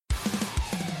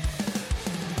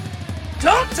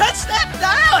touch that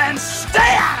dial and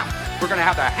stay out of it. We're gonna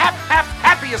have the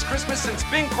happiest Christmas since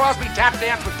Bing Crosby tap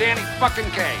danced with Danny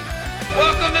fucking Kaye.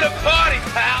 Welcome to the party,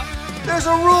 pal. There's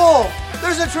a rule.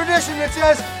 There's a tradition that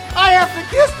says I have to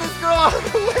kiss this girl on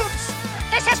the lips.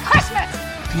 This is Christmas.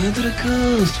 Come to the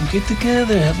coast. We'll get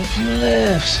together, have a few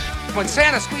laughs. When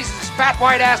Santa squeezes his fat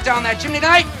white ass down that chimney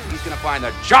tonight, he's gonna find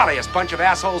the jolliest bunch of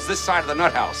assholes this side of the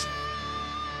nut house.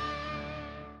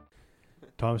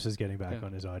 Thomas is getting back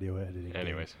on his audio editing.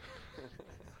 Anyways.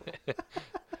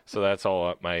 So that's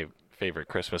all my favorite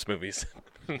Christmas movies.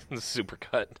 Super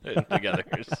cut together.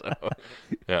 So,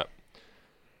 yeah.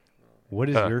 What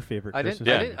is your favorite Christmas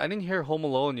movie? I didn't hear Home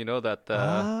Alone, you know, that,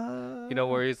 you know,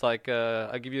 where he's like,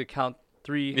 I'll give you a count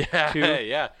 3, 2.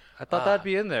 Yeah. I thought that'd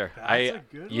be in there.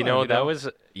 That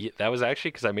was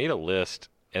actually because I made a list,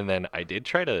 and then I did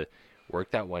try to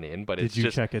work that one in, but Did you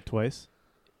check it twice?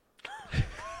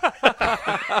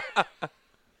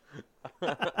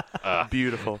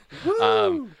 Beautiful.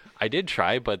 I did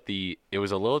try, but it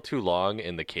was a little too long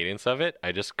in the cadence of it.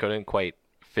 I just couldn't quite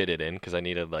fit it in because I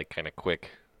needed like kind of quick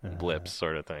blips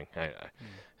sort of thing.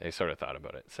 I sort of thought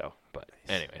about it. So, but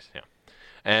anyways, yeah.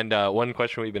 And one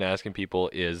question we've been asking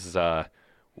people is,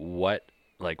 what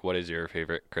is your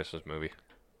favorite Christmas movie?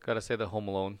 Gotta say the Home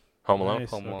Alone. Home Alone? Nice.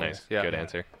 Home Alone. Nice. Yeah. Good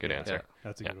answer. Good answer. Yeah.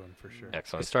 That's a good one for sure.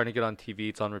 Excellent. It's starting to get on TV.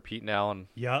 It's on repeat now on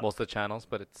most of the channels,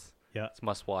 but it's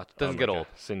must watch. Doesn't get old.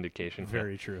 Syndication.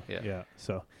 Very true. Yeah.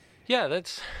 So. Yeah,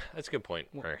 that's a good point.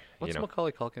 What's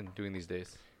Macaulay Culkin doing these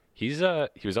days? He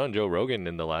was on Joe Rogan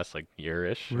in the last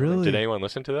year-ish. Really? Did anyone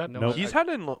listen to that? No. He's had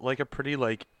a pretty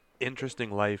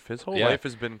interesting life. His whole life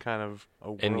has been kind of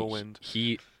a whirlwind.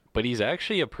 But he's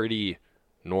actually a pretty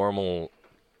normal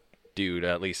dude,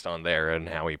 at least on there, and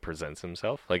how he presents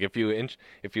himself. Like if you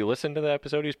listen to the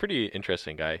episode, he's a pretty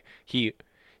interesting guy. He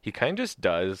kind of just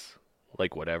does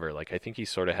whatever. I think he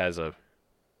sort of has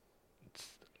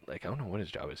I don't know what his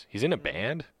job is. He's in a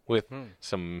band with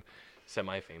some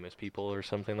semi-famous people or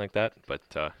something like that. But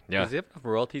yeah, does he have enough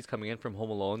royalties coming in from Home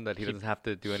Alone that he doesn't have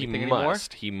to do anything anymore?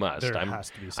 He must. There has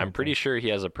to be something. I'm pretty sure he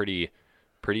has a pretty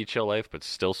chill life, but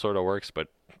still sort of works. But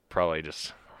probably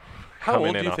just. How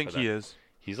old do you think he is?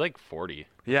 He's 40.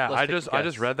 Yeah, I just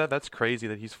read that. That's crazy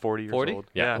that he's 40 years old.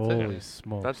 Yeah. Holy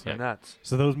smokes. That's nuts.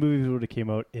 So those movies would have came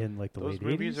out in the those late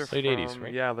movies 80s? are late 80s,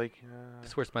 right? Yeah,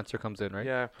 That's where Spencer comes in, right?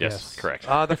 Yeah. Yes, correct.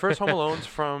 The first Home Alone's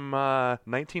from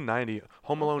 1990.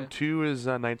 Home Alone 2 is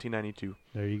 1992.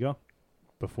 There you go.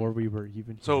 Before we were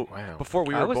even here. So before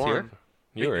we were was born.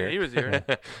 here. You were here. He was here.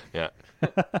 Yeah.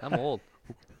 I'm old.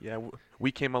 Yeah,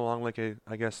 we came along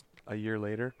I guess a year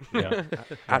later. Yeah.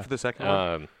 After the second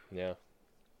one. Yeah.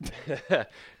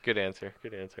 Good answer.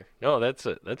 No, that's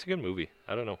a good movie.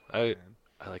 I don't know. I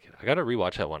like it. I gotta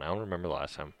rewatch that one. I don't remember the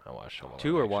last time I watched Home Alone.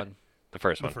 2 or 1? The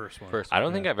first one. The first one. First I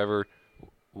don't think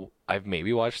I've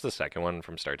maybe watched the second one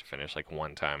from start to finish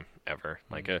one time ever.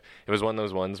 It was one of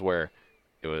those ones where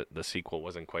the sequel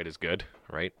wasn't quite as good,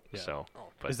 right? Yeah. So,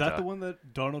 but, is that the one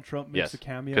that Donald Trump makes a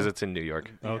cameo? Because it's in New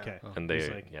York. Okay. And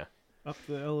they up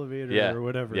the elevator or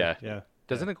whatever. Yeah.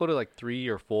 Doesn't it go to 3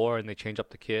 or 4 and they change up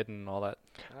the kid and all that?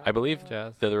 I believe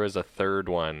that there was a third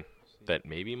one that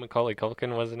maybe Macaulay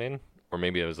Culkin wasn't in, or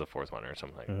maybe it was the fourth one or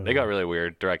something. They got really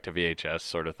weird, direct to VHS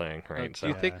sort of thing, right? Do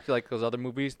you think those other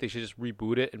movies they should just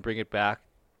reboot it and bring it back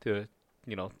to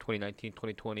 2019,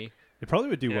 2020? It probably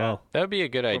would do well. That would be a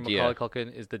good idea. Macaulay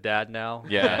Culkin is the dad now.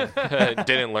 Yeah,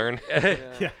 didn't learn.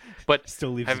 Yeah, but still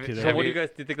leaves his kid. So what do you guys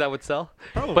do? You think that would sell?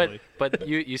 Probably. But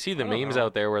you see the memes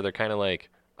out there where they're kind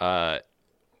of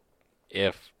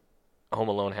if Home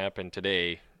Alone happened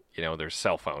today, there's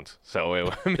cell phones, so it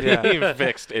would be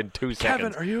fixed in 2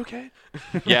 seconds. Kevin, are you okay?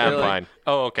 Yeah, I'm fine.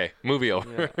 Oh, okay. Movie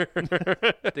over.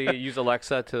 Yeah. They use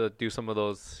Alexa to do some of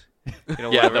those.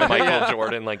 The Michael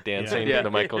Jordan dancing, the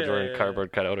Michael Jordan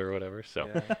cardboard cutout or whatever. So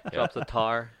drops a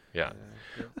tar. Yeah.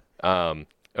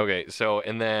 Okay. So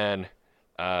and then,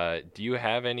 do you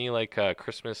have any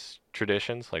Christmas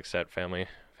traditions set family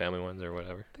ones or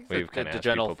whatever? We've the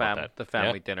general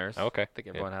family dinners. Okay. I think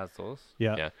everyone has those.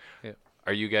 Yeah.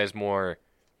 Are you guys more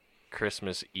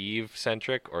Christmas Eve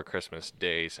centric or Christmas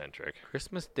Day centric?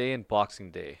 Christmas Day and Boxing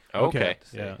Day. Okay.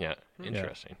 Yeah.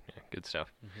 Interesting. Yeah. Good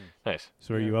stuff. Nice.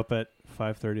 So are you up at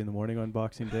 5:30 in the morning on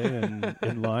Boxing Day and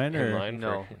in line or? In line?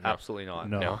 No, absolutely not.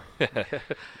 No.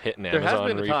 Hitting there Amazon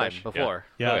has been a time refresh. before.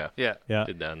 Yeah. Yeah.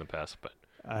 Did that in the past, but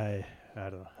I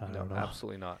don't know.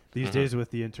 Absolutely not. These days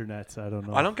with the internet, I don't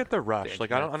know. I don't get the rush. I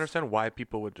don't understand why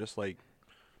people would just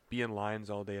be in lines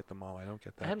all day at the mall. I don't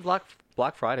get that. And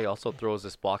Black Friday also throws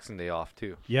this Boxing Day off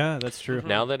too. Yeah, that's true.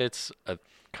 Now that it's a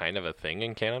kind of a thing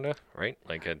in Canada, right?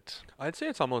 I'd say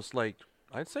it's almost Black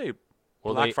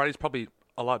Friday's probably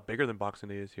a lot bigger than Boxing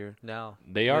Day is here. No.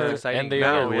 They are, exciting. and they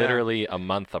Now, are yeah. literally a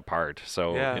month apart.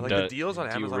 So Yeah, it like does, the deals on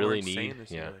do Amazon you were really insane need?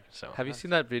 this Yeah. year. So Have you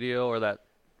seen that video or that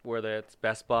where it's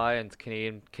Best Buy and it's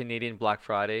Canadian Black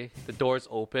Friday? The doors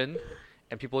open.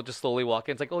 And people just slowly walk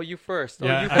in. It's like, oh, you first. Oh,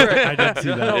 Yeah, you first. I did see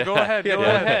that. No, go ahead. Yeah, Go go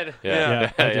ahead. ahead.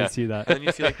 Yeah, I did see that. And then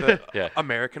you see like the Yeah.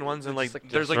 American ones, and like Just,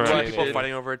 like, there's like just two right people in.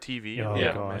 fighting over a TV. Oh,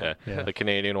 yeah, God. yeah. Yeah. The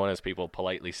Canadian one is people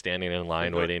politely standing in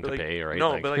line waiting to like, pay, right? No,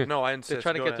 Like, but like no, I They're insist.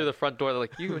 trying to go get through the ahead. front door. They're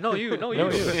like, you. no, you.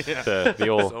 Yeah. The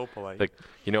old, So polite. like,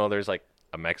 there's like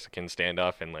a Mexican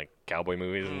standoff in like cowboy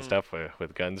movies and stuff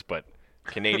with guns, but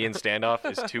Canadian standoff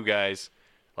is two guys,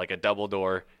 like a double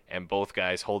door, and both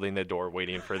guys holding the door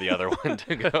waiting for the other one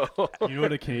to go. You know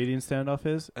what a Canadian standoff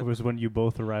is? It was when you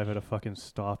both arrive at a fucking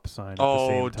stop sign at the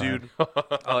Oh, same time. dude.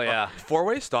 Oh, yeah.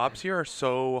 Four-way stops here are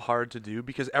so hard to do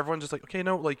because everyone's just like, okay,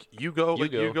 no, like you go, You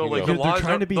like go, you go, you like go. the They're laws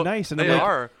trying are- to be the- nice, and they I'm like,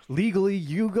 are. legally,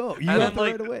 you go. You And have then the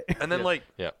like, right away. and then like,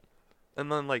 Yeah.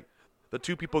 and then like, the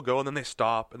two people go, and then they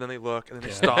stop, and then they look, and then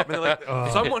they stop, and they're like,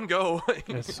 someone go.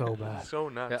 It's so bad. So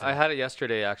nuts. Yeah, I had it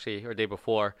yesterday, actually, or day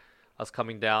before. I was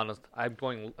coming down. I'm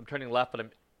turning left, but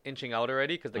I'm inching out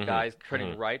already because the guy's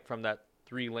turning right from that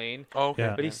 3-lane. Oh, okay.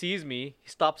 Yeah. But he sees me. He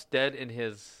stops dead in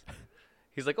his.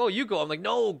 He's like, "Oh, you go." I'm like,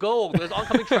 "No, go. There's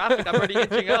oncoming traffic. I'm already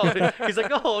inching out." He's like,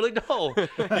 "No, I'm like, no.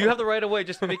 You have the right of way.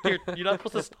 Just make your. You're not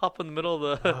supposed to stop in the middle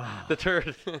of the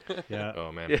turn." Yeah.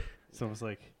 Oh man. Yeah. It's almost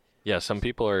like Yeah, some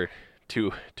people are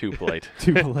too polite.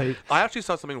 too late. I actually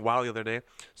saw something wild the other day.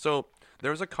 So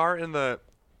there was a car in the,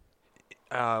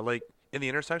 like in the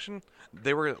intersection.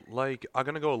 They were like, I'm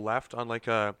gonna go left on like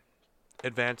a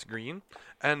advanced green,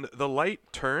 and the light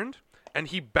turned, and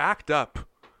he backed up,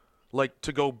 like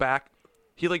to go back.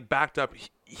 He like backed up.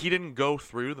 He didn't go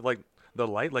through the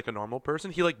light like a normal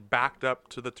person. He like backed up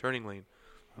to the turning lane.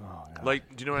 Oh, God.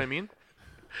 Like, do you know what I mean?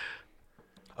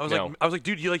 I was No. like,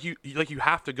 dude, you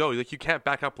have to go. Like, you can't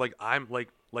back up. Like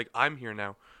I'm here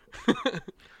now.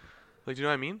 Like, do you know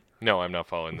what I mean? No, I'm not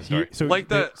following the story. So Like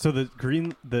the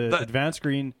green, the the- advanced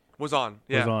green Was on.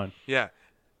 Yeah. was on. Yeah.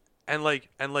 And like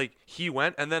he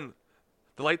went, and then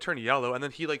the light turned yellow, and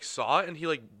then he like saw it, and he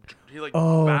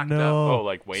Oh backed up. no! Oh,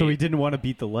 like, So he wait. didn't want to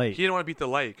beat the light. He didn't want to beat the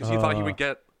light because he thought he would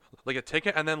get like a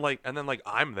ticket, and then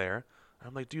I'm there. And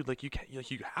I'm like, dude, like you can't,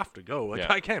 like you have to go. Like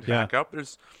Yeah. I can't Yeah. back up.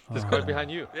 There's Right behind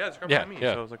you. it's right Yeah, behind me.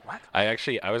 yeah. So I was like, what?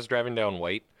 I was driving down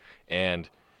White and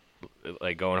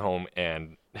like going home,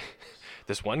 and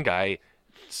this one guy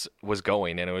was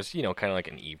going, and it was kind of like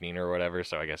an evening or whatever.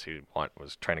 So I guess he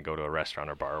was trying to go to a restaurant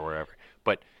or bar or wherever.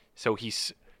 But so he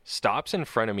stops in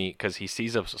front of me because he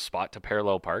sees a spot to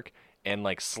parallel park and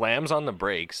like slams on the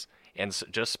brakes and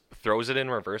just throws it in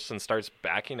reverse and starts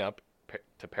backing up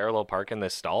to parallel park in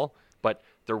this stall. But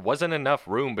there wasn't enough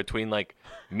room between like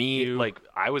me, like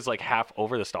I was like half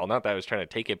over the stall. Not that I was trying to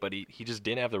take it, but he just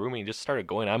didn't have the room, and he just started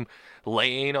going. I'm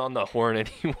laying on the horn, and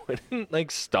he wouldn't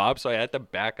like stop, so I had to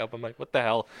back up. I'm like, what the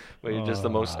hell? But it's just the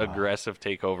most aggressive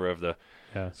takeover of the.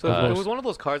 Yeah. So if it was one of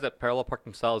those cars that parallel park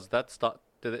themselves. That stop.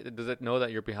 Does it know that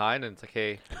you're behind, and it's like,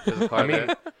 hey, there's a car I mean,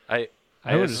 there?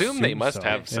 I would assume they assume must so.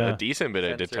 have Yeah. a decent bit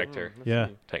of Sensor. detector Yeah.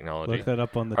 technology. Look that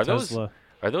up on the Are those- Tesla.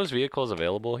 Are those vehicles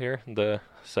available here? The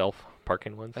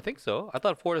self-parking ones I think so. I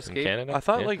thought Ford in Escape. Canada? I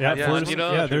thought like Yeah, Ford, you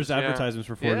know, yeah. There's yeah. advertisements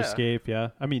for Ford Yeah. Escape. Yeah.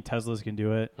 I mean Teslas can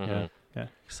do it. Yeah. Yeah.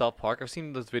 Self park. I've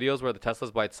seen those videos where the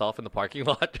Tesla's by itself in the parking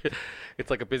lot. It's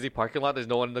like a busy parking lot. There's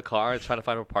no one in the car. It's trying to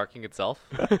find a parking itself.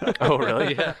 Oh,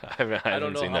 really? Yeah. I haven't I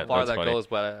don't know seen how that. far That's that funny. goes,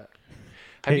 but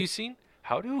Have Hey. you seen?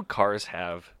 How do cars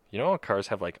have? You know how cars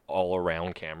have like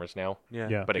all-around cameras now, yeah.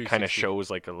 Yeah. but it kind of 360. shows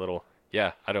like a little.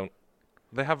 Yeah, I don't.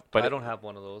 They have But I it- don't have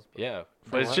one of those. Yeah,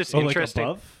 but it's what? just Oh, like interesting.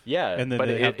 above? Yeah, And then but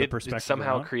they have the it perspective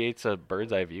somehow around? creates a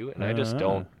bird's eye view, and I just Ah.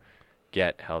 don't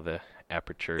get how the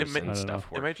apertures may- I and don't stuff know.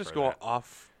 work. it might just for go that.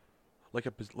 off like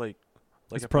a like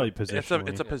It's a probably it's a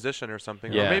positionally. position or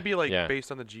something. Yeah, Or maybe like yeah.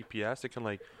 based on the GPS, it can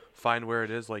like find where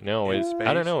it is like No, in it's space.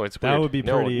 I don't know. It's That weird. would be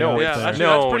no, pretty no, out it's, there. Actually,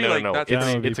 no, that's pretty, no, like, no. that's That would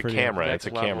It's be it's a pretty camera. next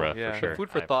It's a level, camera yeah. for sure. Food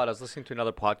for thought. I was listening to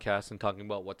another podcast and talking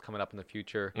about what's coming up in the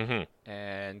future.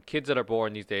 And kids that are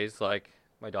born these days, like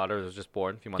my daughter was just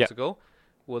born a few months Yeah. ago,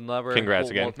 will never. Congrats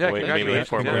will- again. will- Yeah, Wait, maybe congratulations.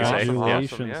 formally Yeah, say. awesome, Yeah. awesome,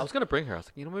 Congratulations. I was gonna bring her. I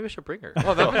was like, maybe I should bring her.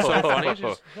 Oh, that'd be so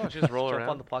funny. She just roll Jump around.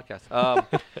 on the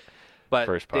podcast. But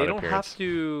First they pod don't appearance. have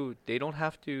to. They don't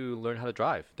have to learn how to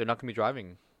drive. They're not gonna be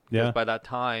driving. Yeah. Because by that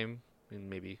time, in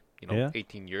maybe Yeah.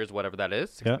 18 years, whatever that is,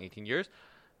 16, 18 years,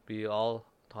 be all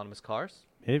autonomous cars.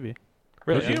 Maybe.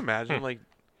 Could you imagine like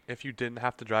if you didn't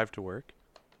have to drive to work?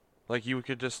 Like you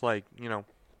could just like be in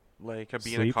a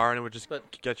Sleep. car and it would just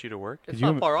But- get you to work. It's you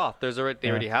not im- far off. They Yeah.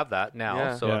 already have that now.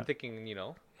 Yeah. So Yeah. I'm thinking,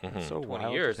 It's so 20 wild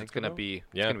to years, think it's gonna about. be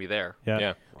Yeah. it's gonna be there.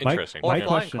 Yeah. My- Interesting. Or My yeah.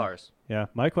 flying question- cars. Yeah,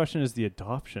 my question is the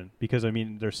adoption, because I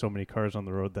mean, there's so many cars on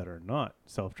the road that are not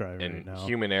self-driving And right now.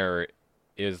 human error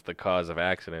is the cause of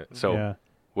accident. So yeah,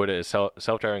 would a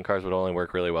self-driving cars would only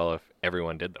work really well if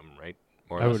everyone did them, right?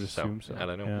 More or I less. would assume so. I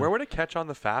don't know. Yeah. Where would it catch on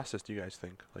the fastest, do you guys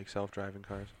think? Like self-driving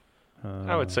cars?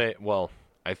 I would say, well,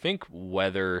 I think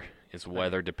weather is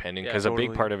weather depending, Yeah, because a big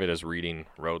totally. part of it is reading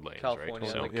road lanes, California, right?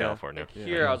 So like- Yeah. California.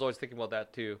 Here, I was always thinking about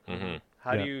that too. Mm-hmm.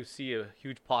 How Yeah. do you see a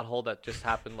huge pothole that just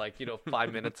happened, like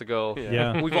 5 minutes ago?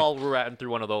 Yeah. We've all ran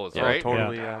through one of those, Yeah, right?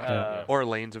 Totally, Yeah. yeah. Yeah. Or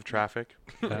lanes of traffic.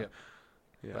 Yeah. Yeah.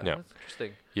 Yeah. That's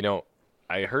interesting. You know,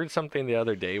 I heard something the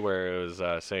other day where it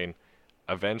was saying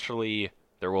eventually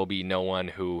there will be no one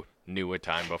who knew a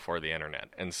time before the internet,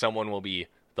 and someone will be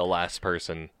the last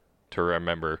person to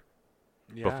remember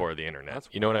Yeah. before the internet. That's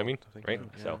You know what I wild mean? to think Right?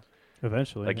 about, yeah. So,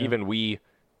 eventually. like, yeah. even we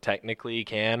technically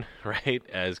can, right,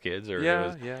 as kids, or it Yeah,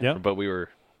 was- yeah. Yeah. but we were,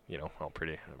 all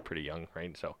pretty young,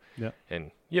 right? So, Yeah.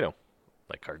 and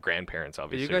like our grandparents Do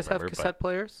obviously you guys have remember, cassette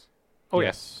players? But, oh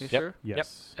Yes. You Yep. sure?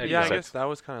 Yes. Yep. Yeah, I Cassettes. guess that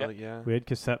was kind Yep. of like, yeah. We had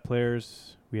cassette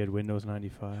players. We had Windows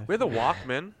 95. We had the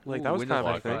Walkman. Like, Ooh, that was Windows kind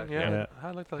of a 95, thing. Yeah. yeah.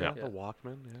 I like the, Yeah. the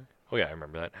Walkman, yeah. Oh yeah, I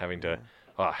remember that having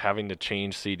to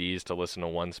change CDs to listen to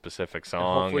one specific And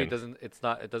song. hopefully and,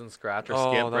 it doesn't scratch or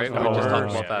Oh, skip, that was right? the We were just talking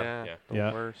worst. about that. Yeah, Yeah. the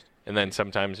Yeah. worst. and then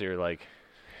sometimes you're like,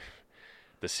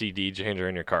 the CD changer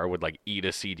in your car would like eat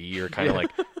a CD or kind of like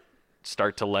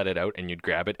start to let it out, and you'd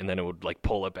grab it, and then it would like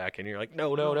pull it back, and you're like,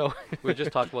 no. We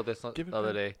just talked about this the Give it other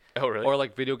back. day. Oh really? Or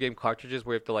like video game cartridges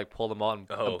where you have to like pull them out and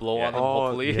Oh, blow yeah. on them. Oh,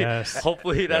 Hopefully, yes.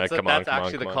 hopefully that's come on, that's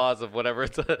actually the come on. cause of whatever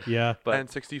it's. Yeah. But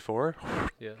N64.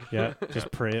 yeah, Yeah. Just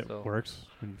pray it So- works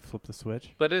when you flip the switch.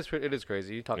 but it is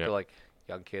crazy. You talk Yeah. to like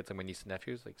young kids and my niece and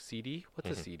nephews, like CD. What's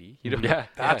a CD? You Mm-hmm. Yeah,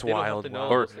 That's they don't have wild. to know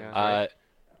or those things, right?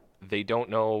 they don't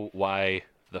know why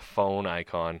the phone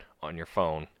icon on your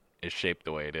phone is shaped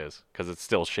the way it is, because it's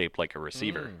still shaped like a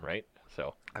receiver, right?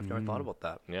 So I've never thought about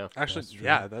that. yeah. Actually, That's true.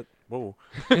 yeah, that, whoa.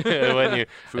 When you,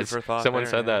 Food for thought someone there,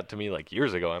 said yeah. that to me like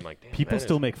years ago. I'm like, damn, People that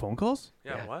still is make phone calls?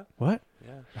 Yeah, Yeah. what? What?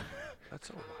 Yeah. That's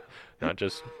so wild. not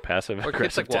just passive Or kids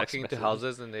aggressive like text walking into messages.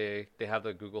 houses and they have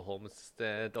the Google Home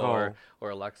Assistant Oh. or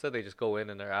Alexa. They just go in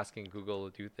and they're asking Google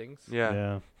to do things. Yeah.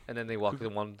 Yeah. And then they walk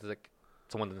in one like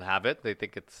someone doesn't have it. They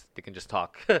think they can just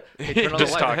talk. Hey, turn on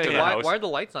Just the talk lights. to the why, house. why are the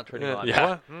lights not turning on? Yeah.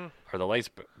 What? Mm. Are the lights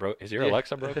broke? Is your Yeah.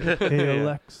 Alexa broken? Hey Yeah.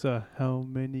 Alexa, how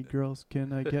many girls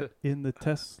can I get in the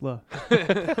Tesla?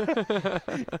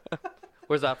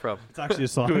 Where's that from? It's actually a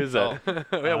song. Who is that?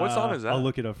 Yeah, what song is that? I'll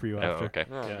look it up for you Oh, after. okay.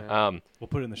 Oh, Yeah. yeah. We'll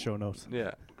put it in the show notes.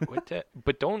 Yeah.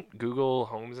 But don't Google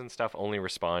Homes and stuff only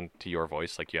respond to your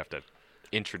voice? Like you have to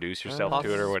introduce yourself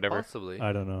to it or whatever. Possibly.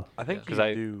 I don't know. I think Yeah. 'Cause you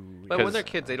I- do. But when 'cause- they're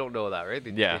kids, they don't know that, right?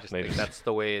 Yeah, they just they think just- that's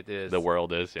the way it is. The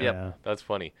world is. Yeah. Yeah. That's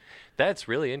funny. That's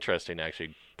really interesting,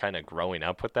 actually. Kind of growing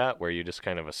up with that, where you just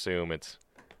kind of assume it's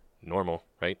normal,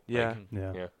 right? Yeah. Like,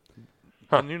 Yeah. yeah.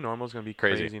 The new normal is going to be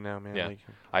Crazy. crazy now, man. Yeah. Like,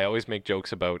 I always make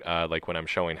jokes about like when I'm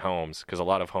showing homes, because a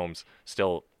lot of homes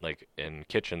still like in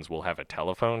kitchens will have a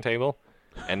telephone table,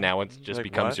 and now it just Like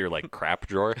becomes what? your like crap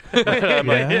drawer. I'm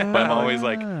like, Yeah. but I'm always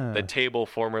like the table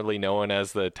formerly known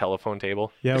as the telephone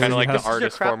table. Yeah, kind where of like you the have-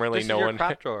 artist formerly known.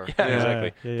 crap drawer. Yeah, Yeah,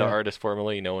 exactly. yeah, The yeah. artist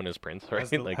formerly known as Prince,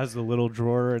 right? Has the little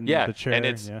drawer and yeah, the chair. and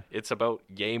it's yeah. it's about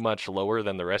yay much lower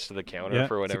than the rest of the counter Yeah,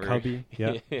 for it's a whatever. cubby. Yeah.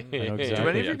 I know do exactly. any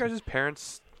of Yeah. your guys'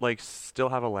 parents like still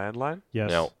have a landline? Yes.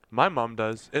 No. My mom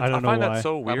does. It's, I don't know find why. that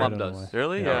so My weird. mom I don't know does. why.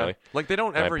 Really? Yeah. Yeah. Really? Like they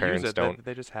don't My ever use parents it. They, don't.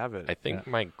 they just have it. I think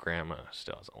Yeah. my grandma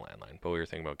still has a landline, but we were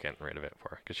thinking about getting rid of it for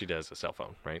her because she does a cell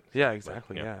phone, right? Yeah,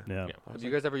 exactly. Yeah. Yeah. Yeah. Yeah. Have you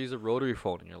guys ever used a rotary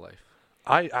phone in your life?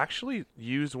 I actually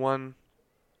used one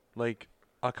like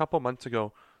a couple months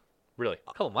ago. Really?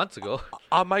 A couple months ago.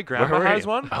 My grandma were has you?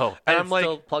 one. Oh. and And I'm it's like,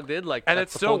 still plugged in, like and it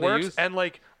that's the still phone they works. use? And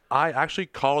like, I actually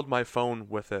called my phone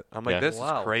with it. I'm like, Yeah. this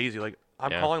Wow. is crazy. Like, I'm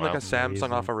Yeah, calling like wow. a Samsung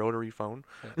Amazing. off a rotary phone.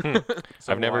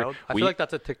 I've never. wild. I we- feel like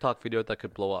that's a TikTok video that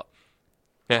could blow up.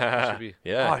 should be.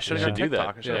 Yeah, Oh, I should we have should done do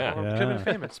TikTok. that. I should have Yeah. could have Yeah.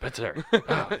 been famous. Spencer. Oh,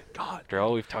 God. After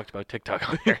all we've talked about TikTok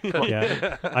on here.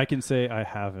 Yeah. I can say I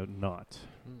have it not.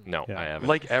 No, Yeah. I haven't.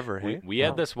 Like ever. we hey? we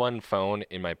had this one phone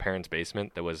in my parents'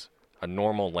 basement that was a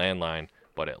normal landline,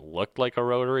 but it looked like a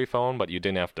rotary phone, but you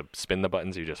didn't have to spin the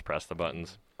buttons, you just press the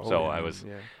buttons. So yeah, I was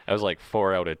yeah. I was like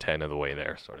 4 out of 10 of the way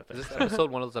there, sort of Is thing. this episode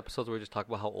one of those episodes where we just talk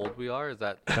about how old we are? Is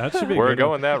that That should be. a We're good one.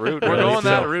 going that route. We're really. going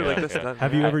that So, route. Like yeah, this. yeah. that-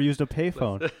 Have you yeah. ever used a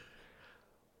payphone?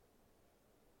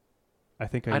 I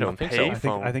think I don't think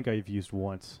so. I think I've used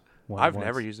once. I've once.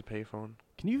 never used a payphone.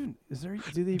 Can you even? Is there?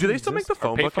 Do Do they still make the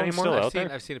phone book payphones anymore? still I've out seen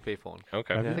there? I've seen a payphone.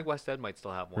 Okay. Have I you? think West Ed might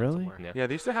still have one Really? somewhere. Yeah. Yeah,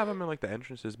 they used to have them in like the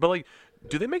entrances. But like,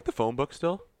 do they make the phone book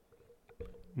still?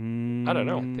 I don't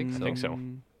know. I think so. I think so.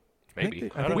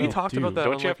 Maybe. I think We they talked do. about that.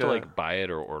 Don't on you have to like like buy it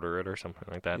or order it or something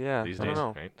like that? Yeah, these I don't days,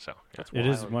 know. right? So yeah. It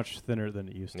is wild. much thinner than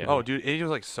it used to. Yeah. be. Oh, dude, it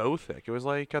was like so thick. It was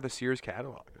like the Sears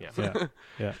catalog. Yeah. Yeah.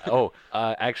 Yeah. Oh,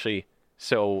 actually,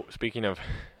 so speaking of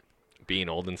being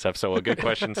old and stuff, so a good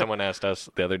question someone asked us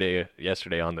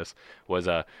yesterday on this was,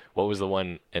 what was the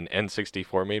one, and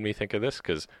N64 made me think of this,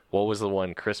 because what was the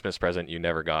one Christmas present you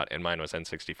never got? And mine was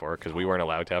N64, because we weren't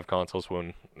allowed to have consoles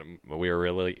when we were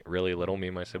really, really little, me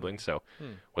and my siblings. So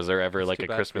was there ever That's like too a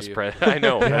bad Christmas for you. present? I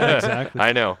know. Yeah, exactly.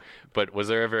 I know. But was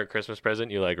there ever a Christmas present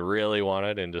you like really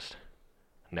wanted and just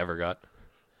never got?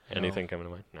 Anything coming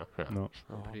to mind? No. No.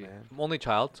 Oh, Pretty- man. I'm only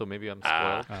child, so maybe I'm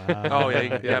Ah. spoiled. Oh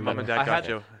yeah, yeah. Mom and I dad got had-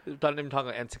 you. Not even talking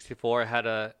about N64. I had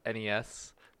a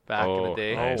NES back in the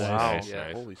day. Nice, Oh, wow. nice, Yeah.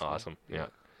 nice. Holy smokes. Awesome. Yeah.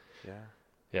 Yeah.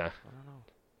 Yeah. I don't know.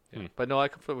 But no, we're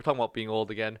talking about being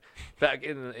old again. Back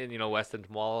in Weston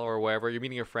Mall or wherever, you're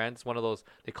meeting your friends. One of those,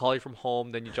 they call you from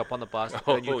home, then you jump on the bus,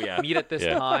 then you yeah. meet at this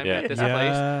Yeah. time Yeah. at this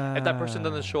place. If that person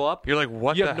doesn't show up, You're like,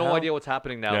 what? you the have no hell? idea what's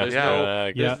happening now. Yeah. There's Yeah.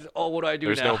 no, Yeah. there's, oh, what do I do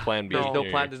There's now? no plan B. There's no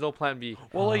Yeah. plan. There's no plan B.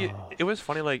 Well, like it was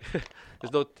funny. Like,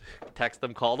 There's no text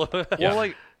them, call them. well,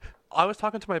 like I was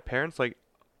talking to my parents like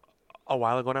a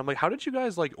while ago, and I'm like, how did you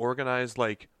guys like organize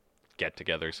like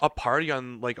Get-togethers. a party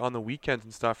on the weekends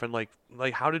and stuff, and like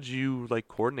how did you like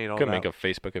coordinate all Couldn't that? make a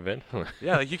Facebook event.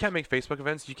 Yeah, like you can't make Facebook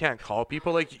events, you can't call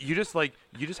people, like you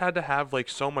just had to have like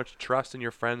so much trust in your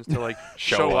friends to like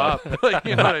Show up. like,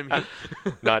 you know what I mean?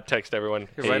 Not text everyone.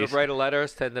 write, "Hey, write a letter,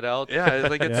 send it out. Yeah, it's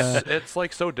like Yeah. it's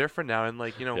like so different now, and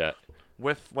like Yeah.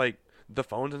 with like the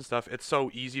phones and stuff, it's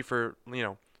so easy for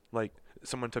like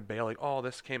someone to bail, like, oh,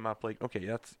 this came up, like, okay,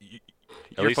 that's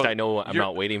At least I know I'm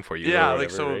not waiting for you. Yeah, or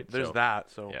like whatever, so right? there's So,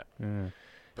 that. So Yeah. Yeah.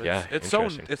 but Yeah, it's so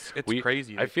interesting. it's We-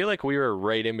 crazy. I feel like we were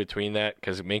right in between that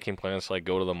because making plans to like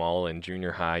go to the mall in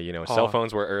junior high, cell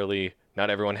phones were early. Not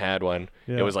everyone had one.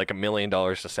 Yeah. It was like $1 million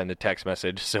to send a text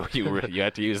message, so you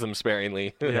had to use them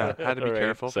sparingly. Yeah, had to be Right?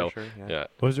 careful So, for sure. Yeah. yeah.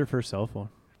 What was your first cell phone?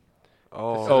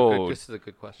 Oh, This is a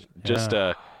good question. Just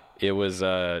Yeah. it was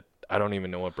I don't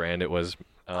even know what brand it was.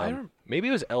 don't- Maybe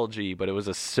it was LG, but it was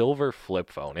a silver flip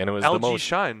phone, and it was the LG most.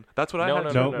 Shine. That's what I No, had.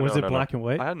 no, No, no, was it no. black and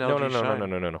white? I had an No, LG Shine.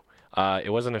 no. It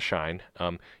wasn't a Shine.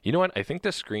 You know what? I think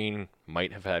the screen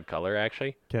might have had color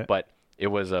actually, 'Kay. but it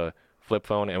was a flip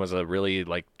phone. And it was a really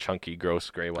like chunky, gross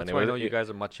gray one. That's It why I was- know you guys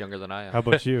are much younger than I am. How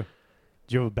about you?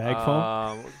 Do you have a bag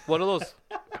phone? One of those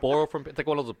borrow from, it's like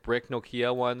one of those brick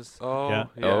Nokia ones. Oh, Yeah.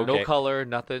 yeah. Oh, No okay. color,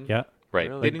 nothing. Yeah. Right.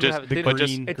 Really? They didn't Just, have- The they but didn't-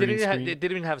 just green- It didn't, even have, screen? it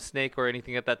didn't even have Snake or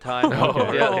anything at that time.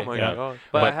 Okay. Yeah. Oh my Yeah. god.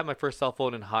 But I But- had my first cell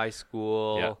phone in high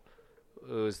school. Yeah.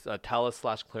 It was a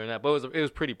Telus/Clarinet, but it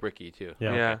was pretty bricky too.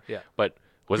 Yeah. Yeah. Yeah. but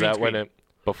was Green that when screen. it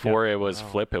before it was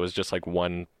flip? It was just like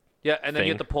one. Yeah, and then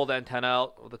you Thing. have to pull the antenna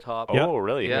out of the top. Yeah. Oh,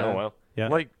 really? Yeah. Oh, wow. Yeah.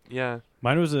 Like, yeah.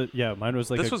 Mine was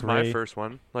like This a was gray. my first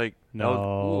one. Like,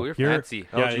 No. Ooh, you're fancy.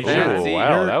 Yeah, LG. you Oh, should- Fancy.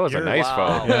 wow. That was a you're- nice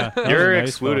wow. phone. Yeah, that was You're a nice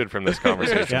excluded phone. from this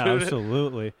conversation. Yeah,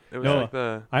 absolutely. it was No, like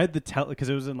the. I had the because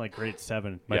it was in like grade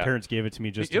 7. My Yeah. parents gave it to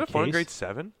me just You had in a phone in case. grade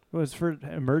 7? It was for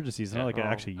emergencies. It's not like I Oh.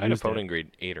 actually I had a used phone it. in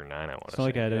grade 8 or 9, I want It's to not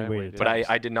like I say. had Yeah, any we way to did. But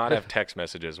text. I did not have text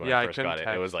messages when Yeah, I I first couldn't got it.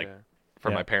 text. It was like yeah. for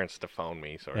Yeah. my parents to phone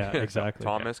me. Sort of. Yeah, exactly.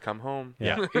 Thomas, come home.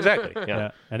 Yeah, exactly. Yeah.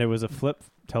 Yeah, and it was a flip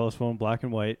telephone, black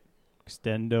and white,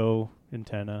 extendo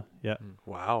antenna. Yeah,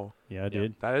 Wow. yeah, I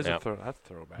did. That is Yeah. that's a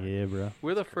throwback. Yeah, bro.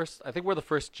 I think we're the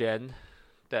first gen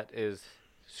that is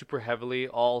super heavily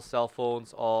all cell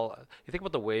phones. You think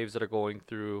about the waves that are going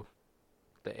through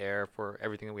the air for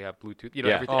everything that we have Bluetooth.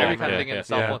 Yeah. Everything, Oh, every kind yeah, of thing in yeah. a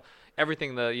cell Yeah. phone.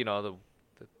 Everything the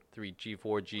 3G,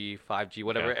 4G, 5G,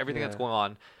 whatever. Yeah. Everything that's Yeah. going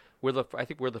on. I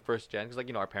think we're the first gen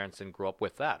because our parents didn't grow up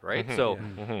with that, right? Mhm. So Yeah.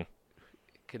 Mhm.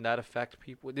 can that affect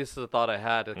people? This is a thought I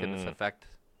had. Can this Mm. affect?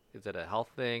 Is it a health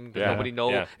thing? Does Yeah. nobody know?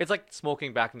 Yeah. It's like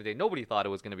smoking back in the day. Nobody thought it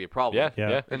was going to be a problem. Yeah, Yeah.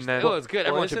 yeah. And then Oh, it's good. Well,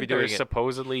 Everyone should be isn't there doing it.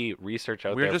 supposedly research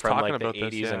out We were there just from talking like the about this,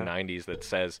 80s and yeah. 90s that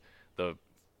says the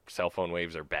cell phone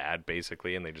waves are bad,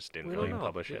 basically, and they just didn't We really don't know.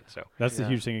 publish Yeah. it. So That's the Yeah.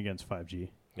 huge thing against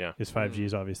 5G. yeah, Is 5G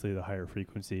is obviously the higher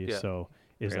frequency. Yeah. So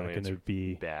is Apparently that going to it's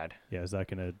be? bad. Yeah, is that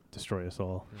going to destroy us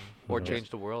all? Who Or knows? change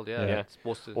the world. Yeah. Yeah. It's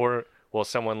supposed to. Or well,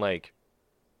 someone like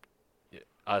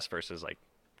us versus like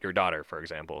your daughter, for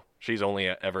example. She's only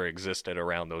ever existed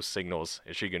around those signals.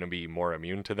 Is she going to be more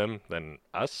immune to them than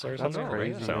us or That's something?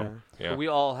 crazy. So yeah. yeah, We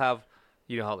all have,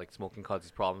 how like smoking causes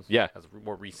problems. Yeah. As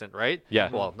more recent, right? Yeah.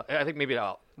 Well, I think maybe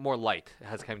more light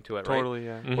has come to it, right? Totally,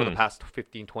 yeah. For the Mhm. past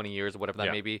 15, 20 years or whatever that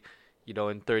Yeah. may be.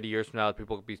 In 30 years from now,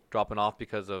 people could be dropping off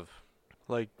because of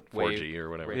Like, 4G or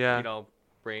whatever. Yeah.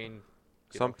 brain.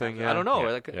 Something, cancer. yeah. I don't know.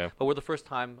 Yeah, Like, yeah. But we're the first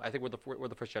time. I think we're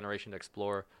the first generation to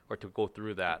explore or to go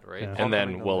through that, right? Yeah. And Well,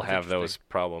 then no, we'll that's have those interesting.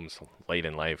 problems late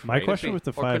in life. My right? question be, with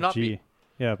the or could not 5G, be.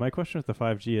 yeah, my question with the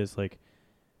 5G is like,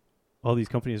 all these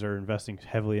companies are investing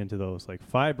heavily into those like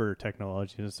fiber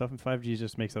technologies and stuff, and 5G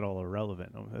just makes it all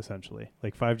irrelevant essentially.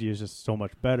 Like 5G is just so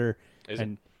much better. Is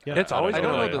and it? yeah, It's always I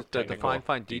don't gonna know be the technical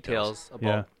fine details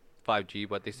about 5G,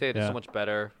 but they say it's Yeah. so much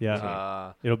better.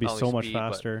 Yeah. It'll be not so only much speed, but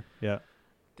faster. Yeah.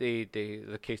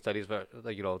 the case studies,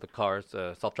 like, you know, the cars,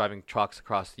 self-driving trucks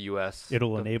across the U.S.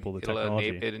 It'll enable the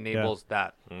technology. It enables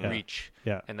that Yeah. reach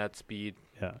Yeah. and that speed,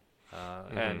 Yeah.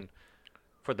 and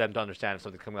for them to understand if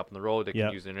something's coming up on the road, they Yeah.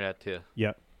 can use the internet to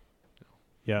Yeah.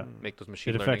 Yeah. make those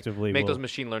machine It learning effectively make will- those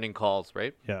machine learning calls,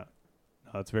 right? Yeah.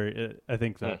 No, it's very. I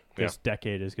think that Yeah. this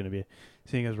decade is going to be,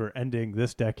 seeing as we're ending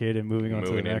this decade and moving on to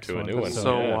the Moving next into a one. new one. that's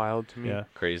so Yeah. wild to me. Yeah.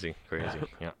 Crazy. Yeah.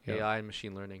 Yeah. AI and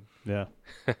machine learning. Yeah.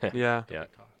 Yeah.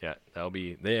 Yeah. That'll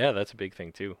be. Yeah, that's a big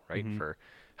thing too, right? Mhm. For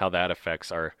how that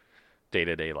affects our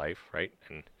day-to-day life, right?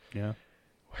 And Yeah.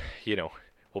 you know,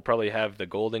 we'll probably have the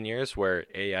golden years where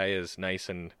AI is nice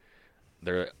and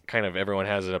they're kind of everyone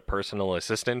has a personal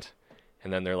assistant,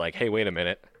 and then they're like, hey, wait a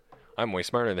minute, I'm way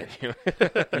smarter than you.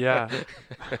 Yeah.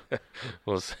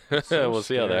 we'll So we'll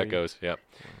see how scary. that goes. Yep.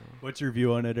 What's your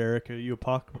view on it, Eric? Are you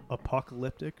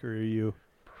apocalyptic, or are you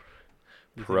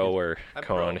Pro or I'm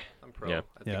con? pro. I'm pro.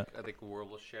 Yeah. I think the world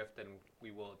will shift and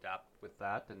we will adapt with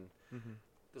that. And Mm-hmm.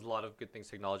 there's a lot of good things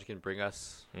technology can bring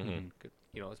us. Mhm. Good,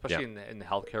 you know, especially in the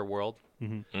healthcare world.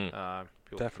 Mhm.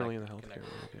 People Definitely in the connect- healthcare connect-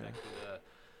 world, yeah. connect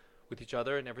with each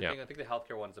other and everything. Yeah. I think the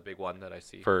healthcare one's a big one that I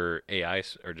see. For AI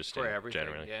or just For in everything,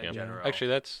 generally? yeah, in general. Actually,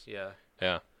 that's yeah.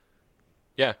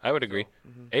 yeah, I would agree.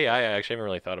 Mm-hmm. AI, I actually haven't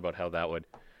really thought about how that would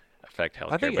affect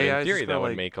healthcare. think but AI in is theory, just that gonna, would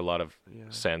like- make a lot of Yeah.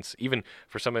 sense. Even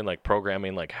for something like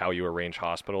programming, like how you arrange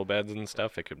hospital beds and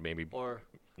stuff, it could maybe Or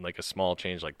like a small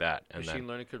change like that, and machine then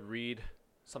learning could read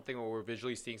something, or we're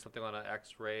visually seeing something on an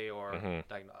X-ray, or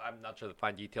I'm not sure the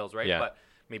fine details, right? Yeah. But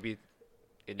maybe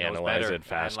it knows Analyze better, it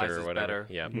faster analyzes or whatever.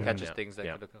 better, Yeah. catches Yeah. things that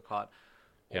Yeah. could have caught,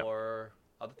 Yeah. or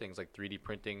other things like 3D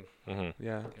printing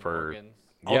Yeah. in For- organs.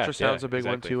 Yeah, Ultrasound's yeah, a big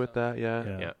one exactly. too with that. Yeah.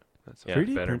 Yeah. yeah. That's Yeah.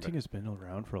 3D better, printing but- has been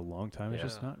around for a long time. It's Yeah.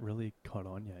 just not really caught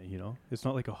on yet. You know, it's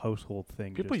not like a household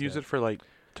thing. People just use yet. it for like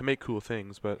to make cool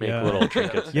things, but Make Yeah. little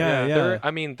trinkets. Yeah, yeah.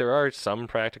 I mean, there are some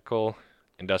practical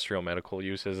industrial medical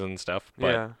uses and stuff,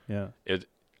 but yeah. Yeah.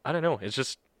 I don't know. It's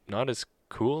just not as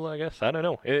cool, I guess. I don't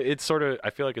know. It's sort of. I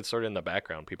feel like it's sort of in the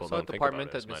background. People So don't at the think about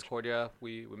department it as at much. Discordia,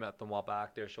 we met them a while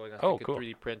back. They're showing us Oh, they could cool.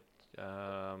 3D print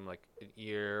like an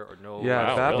ear or nose. Yeah,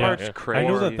 Wow, that really? part's Yeah. crazy. I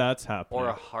know that that's happening. or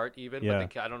a heart even, Yeah.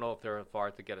 but I don't know if they're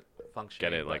far to get it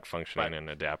functioning. Get it but- like functioning and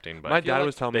adapting. But My I feel dad like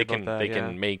was telling me they about can that. they yeah.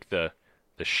 can make the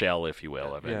shell, if you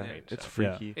will, of it. Yeah, Right? it's So-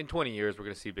 freaky. in 20 years, we're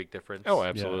going to see a big difference. Oh,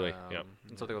 absolutely. Yeah.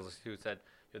 And something else who said,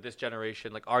 this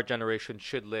generation, like our generation,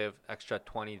 should live extra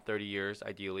 20, 30 years,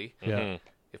 ideally. Yeah. Mhm.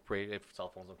 If cell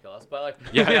phones don't kill us, but like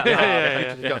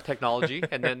Yeah. technology,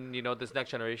 and then this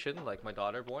next generation, like my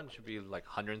daughter born, should be like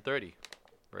 130,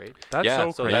 right? That's yeah,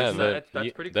 so so crazy. yeah,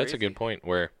 that's pretty that's a crazy. good point.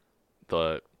 Where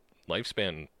the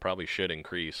lifespan probably should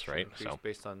increase, right? Increase So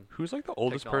based on Who's like the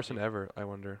oldest person Technology. ever? I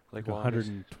wonder. Like Like longest.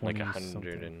 120 like 100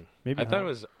 something. and Maybe I thought it not.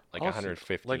 was like Also,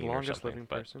 115 like or longest something. living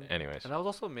But person. anyways, And I was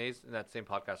also amazed in that same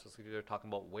podcast. They were talking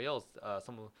about whales. I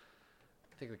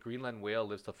think the Greenland whale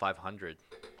lives to 500.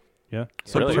 Yeah.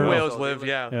 Some Blue turtles- whales So live, they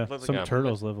yeah. Yeah. live like Some that.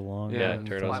 turtles live a long. Yeah, time,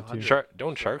 turtles. 500. Shark,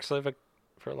 don't sharks live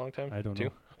for a long time? I don't too?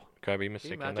 know. Could I be Can you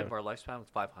mistaken? imagine on if that? our lifespan was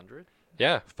 500?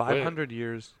 Yeah, 500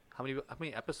 years. How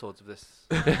many episodes of this?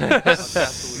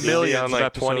 Millions on of like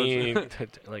episodes. 20,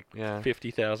 like Yeah.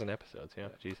 50,000 episodes. Yeah,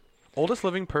 jeez. Oldest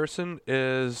living person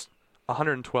is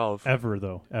 112. Ever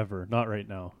though, ever. Not right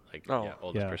now. Like Oh. yeah,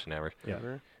 oldest Yeah. person ever. Yeah.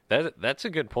 Ever. That's a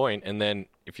good point. And then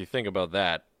if you think about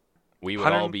that, we would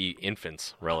all 100 be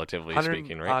infants, relatively 100,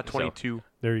 speaking, right? So- 22.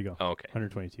 There you go. oh, okay.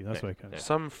 122. That's Yeah. what I kind of. Yeah.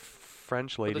 Some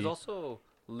French But lady. there's also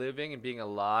living and being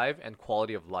alive and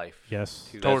quality of life. Yes.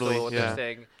 too. Totally, So what yeah. they're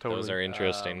saying, Those are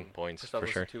interesting um, points Christoph for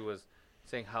sure. listened to was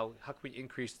saying how can we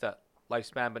increase that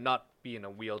lifespan, but not be in a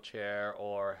wheelchair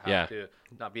or have Yeah. to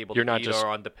not be able You're to not eat just- or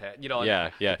on depend. Yeah,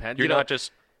 yeah. depend, You're you know? not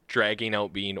just dragging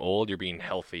out being old. You're being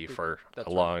healthy for That's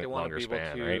a right. They wanna longer be able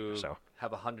span, to right? So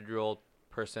have a 100-year-old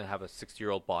person have a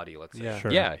 60-year-old body. Let's say. Yeah.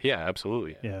 Sure. yeah,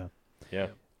 absolutely. Yeah. Yeah.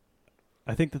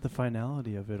 I think that the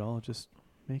finality of it all just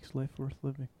makes life worth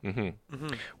living. Mm-hmm.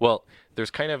 Well,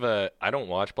 there's kind of I don't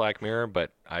watch Black Mirror,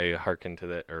 but I hearken to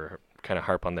that or kind of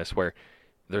harp on this where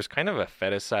there's kind of a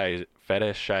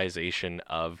fetishization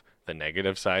of the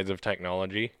negative sides of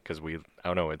technology because I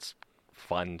don't know, it's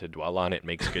fun to dwell on. It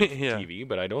makes good Yeah. TV,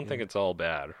 but I don't think it's all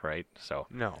bad, right? So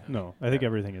No. No, I think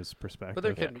everything is perspective. But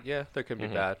there can be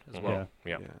Mhm. bad as well.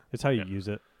 Yeah. yeah. It's how you Yeah. use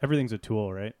it. Everything's a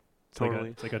tool, right? It's Totally.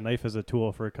 It's like a knife is a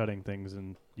tool for cutting things,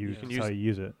 and You can it's how use- you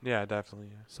use it. Yeah, definitely.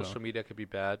 Yeah. So Social media could be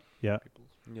bad. yeah,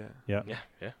 Yeah. yeah.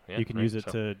 Yeah. You can right, use it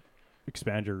so- to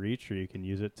expand your reach, or you can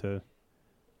use it to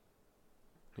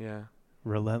Yeah.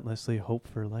 relentlessly hope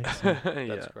for likes That's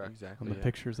correct. on Exactly. the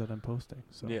pictures that I'm posting.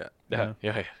 So Yeah.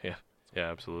 Yeah,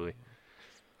 absolutely.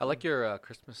 I like your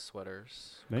Christmas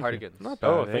sweaters, Thank you. cardigans. Not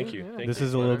Oh, bad, thank eh? you. Yeah. Thank This you.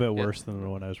 is a little bit Yeah. worse than the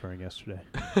one I was wearing yesterday.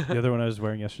 The other one I was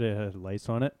wearing yesterday had lights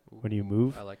on it when you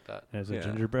move, I like that. and it was a Yeah.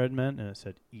 gingerbread man, and it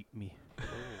said "Eat me."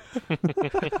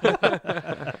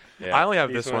 Yeah. I only have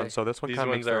These this one, ones- so this one These kind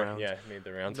of ones makes the are rounds. made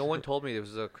the rounds. No one told me there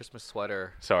was a Christmas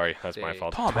sweater. Sorry, that's my Day.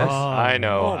 fault. Thomas. I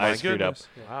know. Oh I my screwed goodness.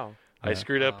 up. Wow. I Yeah.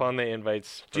 screwed up on the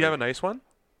invites. Do you have a nice one?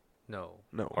 No,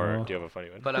 No. Or Oh. do you have a funny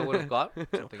one? but I would have got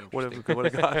something Would interesting.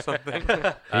 have got something.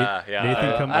 Yeah.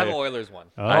 Nathan come I have by- an Oilers one.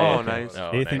 Oh, okay. nice.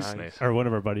 Oh, Nathan, nice. or one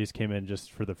of our buddies came in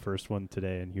just for the first one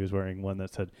today, and he was wearing one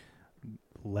that said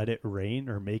 "Let it rain"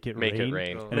 or "Make it Make rain." it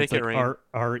rain. Oh. And Make it's it like rain.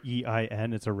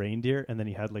 REIN. It's a reindeer, and then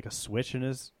he had like a switch in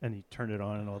his, and he turned it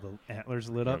on, and all the antlers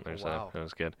lit up. There's Wow. that. That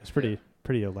was good. It's pretty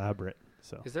elaborate.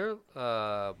 So Is there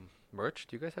merch?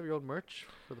 Do you guys have your own merch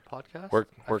for the podcast? Work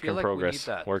I in feel like progress.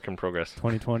 We need that. Work in progress.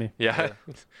 2020, Yeah.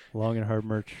 long and hard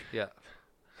merch. Yeah.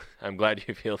 I'm glad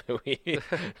you feel that we.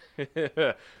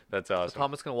 That's So awesome.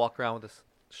 Thomas gonna walk around with this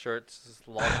shirt, just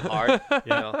long and hard. You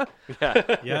know?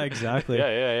 Yeah. Yeah, exactly.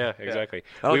 Yeah. Exactly.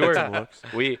 That'll We get some looks.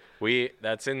 we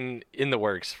that's in the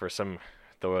works for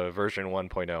the version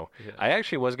 1.0. Yeah. I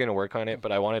actually was going to work on it,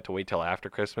 but I wanted to wait till after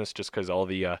Christmas just because all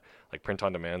the like print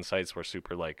on demand sites were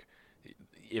super like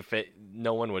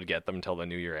no one would get them till the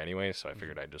new year anyway, so I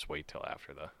figured I'd just wait till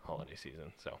after the holiday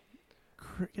season. So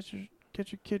Get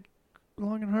your kid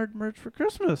long and hard merch for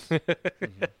Christmas. What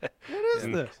is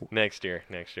And this? next year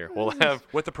we'll have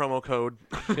With the promo code.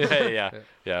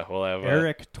 yeah we'll have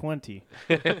Eric 20.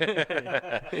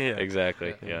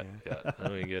 exactly yeah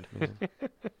that'll be good.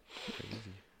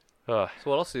 Oh, So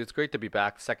what else? It's great to be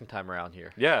back second time around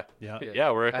here. yeah.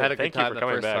 Yeah. We're I had a thank good you time for the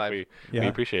coming first back. time. We Yeah.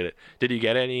 appreciate it. Did you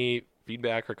get any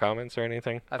feedback or comments or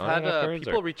anything? I've on had it afterwards,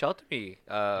 people or- reach out to me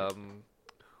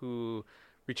who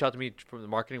reach out to me from the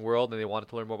marketing world, and they wanted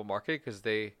to learn more about marketing because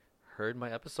they heard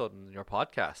my episode in your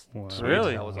podcast. Wow.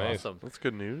 Really? That was Nice. awesome. That's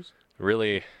good news.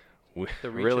 really The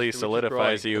reach really is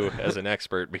solidifies growing. you as an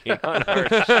expert being on our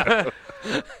show.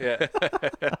 Yeah.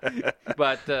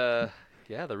 But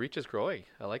yeah, the reach is growing.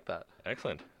 I like that.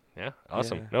 Excellent. Yeah.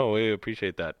 Awesome. Yeah. No, we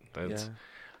appreciate that. It's Yeah.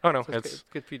 oh no, So it's it's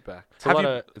good feedback. it's a Have lot you-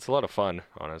 of it's a lot of fun,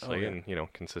 honestly, Oh, yeah.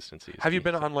 and consistency. is Have you key,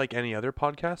 been so. on like any other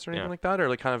podcasts or anything Yeah. like that, or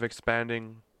like kind of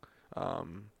expanding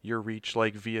your reach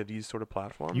like via these sort of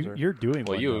platforms? or? You're doing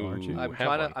Well, one you- now, aren't you? I'm have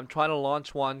trying one. to. I'm trying to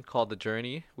launch one called The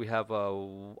Journey. We have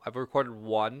I've recorded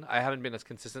one. I haven't been as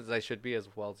consistent as I should be, as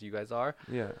well as you guys are.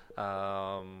 Yeah.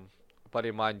 A buddy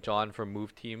of mine, John from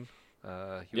Move Team, he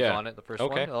was Yeah. on it the first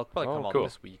Okay. one. It'll probably Oh, come out cool.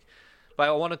 this week. But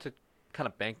I wanted to kind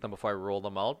of bank them before I roll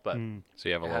them out. But Mm. So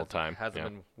you have a it little hasn't- time. Hasn't yeah.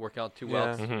 been working out too Yeah. well.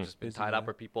 'cause Mhm. we've just been Busy, tied up, yeah.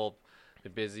 or people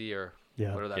been busy, or Yeah.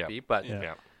 whatever that Yeah. be. But Yeah.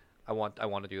 Yeah. I want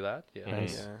to do that. Yeah.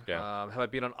 Nice. Yeah. Have I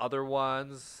been on other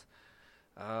ones?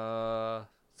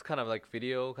 It's kind of like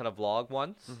video, kind of vlog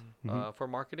ones for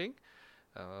marketing.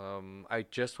 I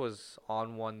just was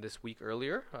on one this week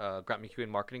earlier. Grant McEwen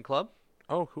Marketing Club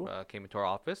Oh, cool. came into our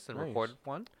office and Nice. recorded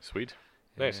one. Sweet.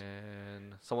 Nice.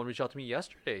 And someone reached out to me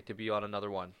yesterday to be on another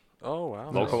one, Oh, wow.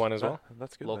 Local one as well?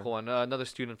 That's good. local one. Another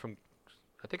student from,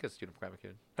 I think it's a student from Grant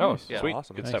McEwen. Oh, Nice. Yeah. sweet.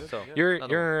 Awesome. Good Nice. stuff. So, You're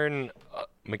another you're an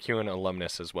McEwen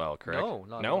alumnus as well, correct? No,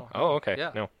 not at no. all. Oh, okay.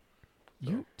 Yeah. No.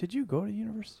 Did you go to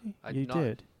university? I you did not.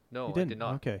 did. No, You I didn't? did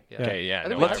not. Okay. Yeah. Okay. Yeah. I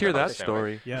think no, Let's I hear remember that saying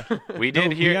story. Yeah. We did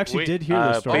we hear. actually did hear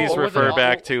the story. Please Oh, was it refer on-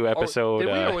 back to oh, episode. Did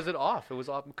we, or was it off? It was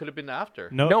off. Could have been after.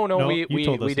 No, we you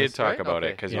told us we did this. talk Right? about it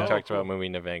Okay. because Yeah. you talked cool. about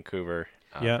moving to Vancouver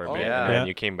Yeah. for a Oh, bit, yeah. and then Yeah.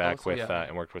 you came back Awesome. with Yeah.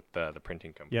 and worked with the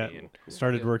printing company Yeah. and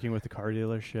Started Yeah. working with the car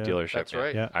dealership. dealership. That's yeah.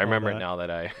 right. Yeah. I remember all it that. now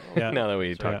that I Yeah. now that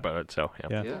we talked Yeah. about it. So yeah,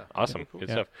 Yeah. Yeah. awesome, good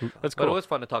Yeah. stuff. That's But it cool. was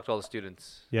fun to talk to all the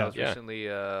students. Yeah. I was Yeah. recently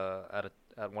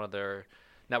at one of their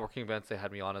networking events. They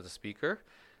had me on as a speaker,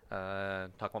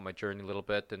 talk about my journey a little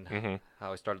bit and Mhm.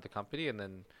 how I started the company, and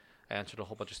then I answered a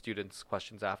whole bunch of students'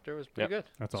 questions after. It was pretty good.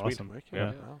 That's Sweet. awesome. Wicked.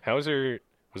 Yeah. Wow. How's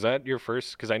was that your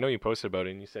first? Because I know you posted about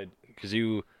it and you said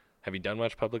have you done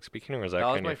much public speaking, or was that, That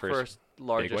was kind my of your first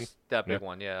largest, that big Yeah.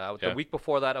 one. Yeah. Yeah. The week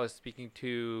before that, I was speaking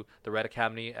to the Red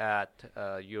Academy at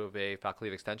U of A Faculty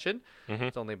of Extension. Mhm.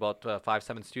 It's only about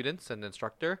 5-7 students and an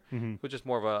instructor, Mhm. which is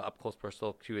more of a up close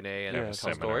personal Q&A and Yeah, tell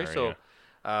seminar, stories. So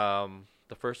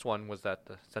the first one was at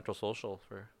the Central Social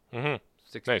for Mm-hmm.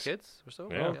 60 Nice. kids or so.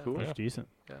 Yeah, cool. That's decent.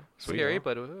 Yeah. Sweet. Scary,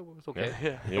 but it was okay.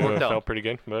 Yeah. You worked out. felt pretty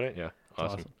good about it. Yeah,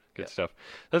 awesome. awesome. Good Yeah. stuff.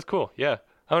 That's cool. Yeah.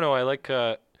 Oh no, I like.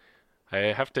 I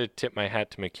have to tip my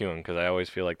hat to McEwen because I always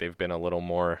feel like they've been a little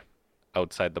more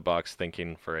outside the box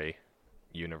thinking for a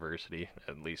university,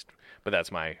 at least. But that's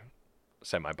my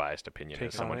semi-biased opinion Take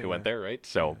as someone on it, who went yeah. there, right?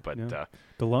 So, but Yeah.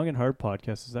 The Long and Hard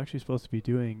podcast is actually supposed to be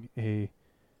doing a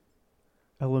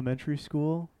elementary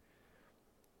school.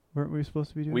 Weren't we supposed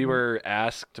to be doing we that? were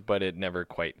asked, but it never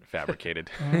quite fabricated.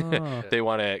 Oh. They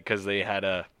want to, because they had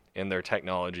in their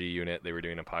technology unit, they were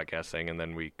doing a podcast thing, and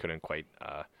then we couldn't quite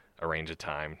arrange a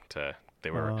time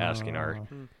they were asking our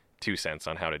Oh. 2 cents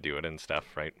on how to do it and stuff,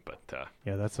 right? But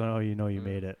Yeah, that's how you know you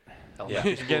made it.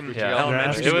 Elementary school Again, reaching yeah, out.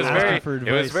 elementary it was school. very For it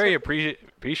was advice. very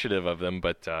appreciative of them,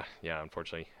 but yeah,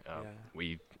 unfortunately,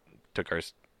 we took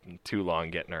ours too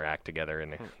long getting our act together,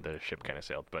 and the ship kind of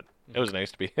sailed. But it was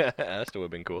nice to be asked. It would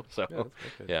have been cool. So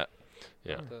yeah,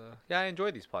 Yeah, I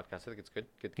enjoy these podcasts. I think it's good.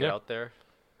 Good to get Yeah. out there.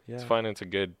 Yeah. it's fun. It's a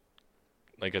good,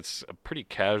 like, it's a pretty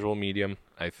casual medium,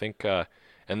 I think.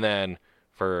 And then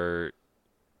for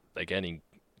like any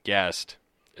guest,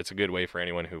 it's a good way for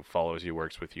anyone who follows you,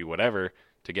 works with you, whatever,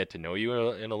 to get to know you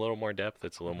in a little more depth.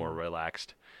 It's a little more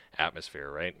relaxed atmosphere,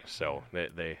 right? So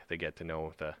they get to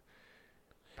know the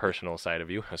personal side of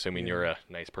you, assuming you're a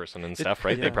nice person and stuff,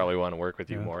 right? They yeah. probably want to work with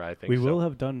you Yeah. more, I think. We so. will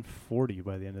have done 40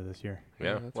 by the end of this year.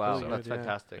 Yeah. that's Wow, really that's good, yeah.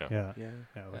 fantastic. Yeah. Yeah.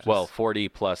 Yeah. Which Well, is 40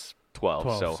 plus 12,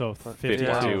 12, so 52.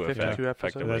 52 Wow, 52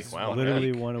 effectively. That's Wow.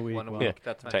 literally Yeah. one a week. One a Wow. week. Yeah,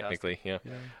 That's fantastic. technically, yeah.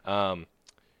 Yeah.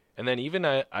 And then even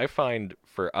I find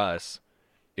for us,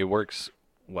 it works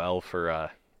well for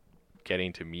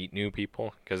getting to meet new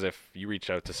people. Because if you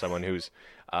reach out to someone who's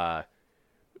laugh.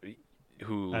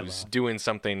 doing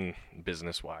something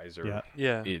business wise or Yeah.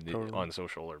 Yeah, on totally.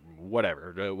 social or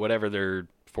whatever their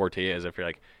forte is, if you're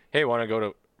like, hey, want to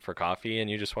go for coffee, and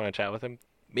you just want to chat with them,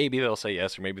 maybe they'll say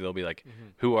yes, or maybe they'll be like,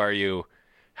 who are you?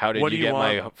 How did What you do you get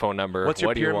my want? phone number? What's your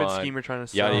What do you pyramid want? scheme you're trying to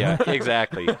sell? Yeah,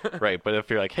 exactly. Right. But if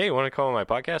you're like, hey, want to come on my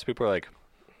podcast? People are like,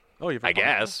 Oh, you've I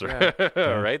guess. Yeah.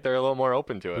 Right? They're a little more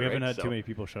open to it. We haven't right? had So too many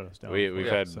people shut us down. we've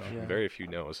Yeah. had So- Yeah. very few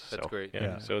no's. That's so, great. Yeah.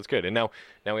 Yeah. So it's good. And now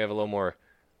we have a little more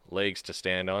legs to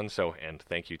stand on. So, and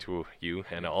thank you to you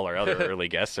and all our other early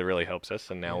guests. It really helps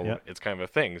us. And now Yeah. it's kind of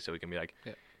a thing. So we can be like,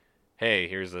 Yeah. hey,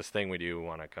 here's this thing we do.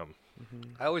 Want to come?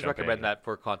 I always Jump recommend in. that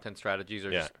for content strategies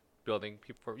or Yeah. just building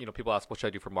people. People ask what should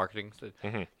I do for marketing. So,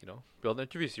 Mhm. build an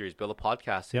interview series, build a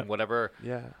podcast, Yep. and whatever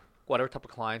Yeah. type of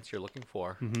clients you're looking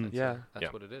for. Mhm. And so Yeah. that's Yeah.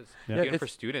 what it is. Yeah. Yeah, Even for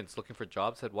it's- students looking for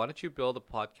jobs, said why don't you build a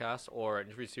podcast or an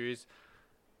interview series,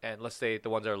 and let's say the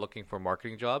ones that are looking for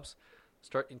marketing jobs,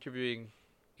 start interviewing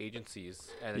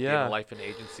agencies and day Yeah. in life in an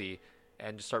agency,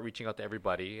 and just start reaching out to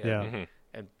everybody. And, Yeah. Mhm.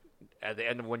 and at the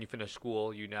end of when you finish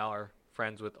school, you now are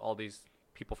friends with all these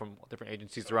people from different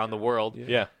agencies around the world,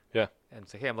 Yeah. Yeah. and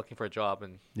say, hey, I'm looking for a job,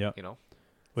 and Yeah.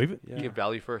 Well, even, Yeah. give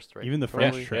value first, right? even the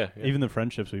Totally. friendship, even the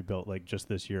friendships we built like just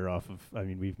this year off of. I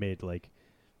mean, we've made like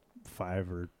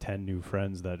 5 or 10 new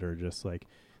friends that are just like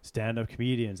stand-up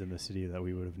comedians in the city that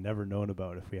we would have never known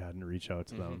about if we hadn't reached out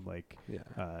to them. Like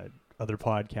Yeah. other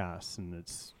podcasts, and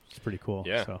it's pretty cool.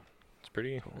 Yeah. So It's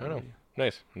pretty, I don't know, Totally.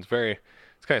 nice. It's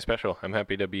kind of special. I'm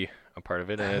happy to be a part of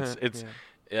it. And it's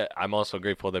I'm also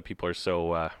grateful that people are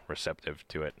so receptive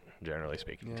to it, generally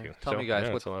speaking, Yeah. too. Tell So, me, guys,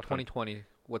 yeah, what's it's a lot of fun. 2020?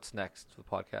 What's next for the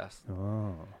podcast?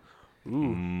 oh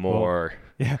More.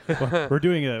 yeah, well, we're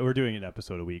doing an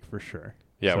episode a week for sure.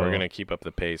 Yeah, we're So- gonna keep up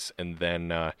the pace, and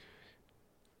then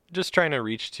just trying to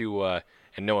reach to, and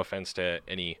no offense to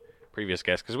any previous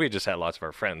guests, because we just had lots of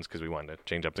our friends, because we wanted to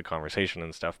change up the conversation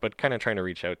and stuff, but kind of trying to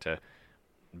reach out to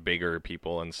bigger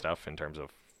people and stuff in terms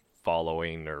of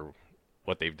following or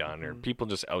what they've done, or people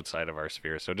just outside of our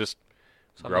sphere. So just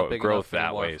So I'm not big growth enough that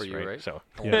anymore way, for you, right? right? So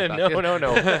I won't be back no,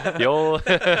 in. you'll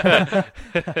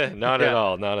not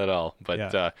at all. But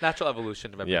Yeah. Natural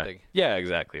evolution of everything. yeah,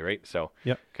 exactly, right? So,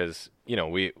 Yep. because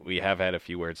we have had a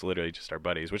few where it's literally just our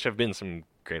buddies, which have been some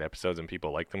great episodes, and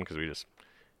people like them because we just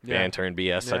banter and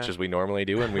BS such Yeah. as we normally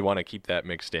do, and we want to keep that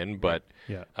mixed in. But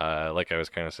Yeah. like I was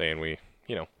kind of saying,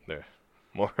 they're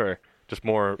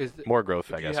more Is the- more growth,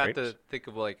 If I you guess, had right? to think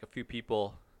of like a few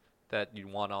people that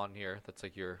you'd want on here, that's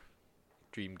like your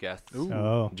dream guests.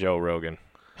 Oh, Joe Rogan,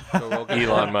 Joe Rogan.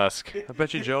 Elon Musk. I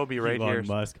bet you Joe will be right Elon here.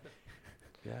 Musk.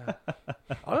 Yeah.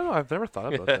 I don't know. I've never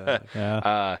thought about that.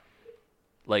 Yeah.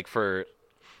 Like for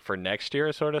next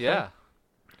year, sort of Yeah,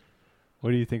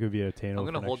 What do you think would be attainable? I'm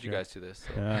gonna for hold next you year? guys to this.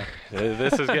 So. Yeah. thing.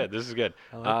 This is good. This is good.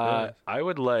 I like this. I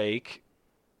would like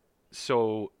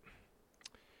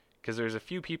because there's a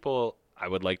few people I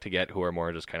would like to get who are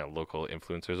more just kind of local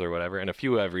influencers or whatever, and a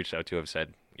few I've reached out to have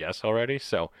said yes already.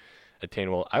 So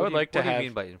attainable. I would like to What have. do you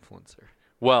mean by influencer?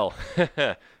 Well,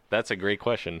 that's a great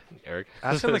question, Eric.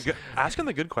 Asking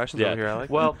the good questions over here. I like.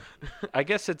 Well, I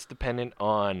guess it's dependent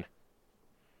on.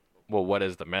 Well, what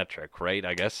is the metric, right?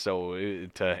 I guess so.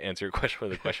 To answer your question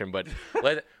with a question, but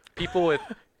let people with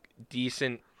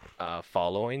decent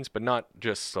followings, but not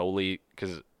just solely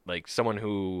because like someone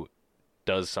who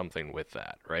does something with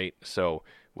that, right? So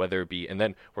whether it be, and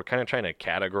then we're kind of trying to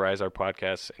categorize our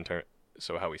podcasts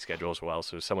so how we schedule as well.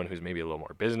 So someone who's maybe a little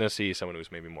more businessy, someone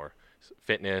who's maybe more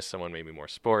fitness, someone maybe more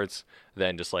sports,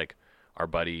 then just like our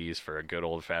buddies for a good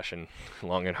old fashioned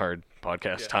long and hard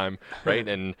podcast time, right?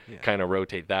 And kind of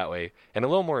rotate that way, and a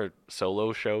little more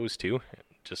solo shows too,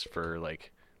 just for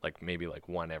like maybe like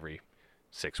one every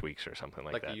 6 weeks or something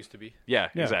like that. Like it used to be. Yeah,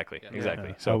 exactly.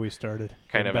 So we started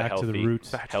kind of back a to the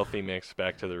roots. healthy mix,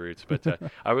 back to the roots. But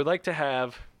I would like to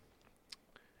have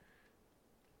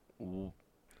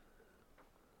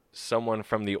someone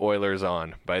from the Oilers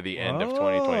on by the end of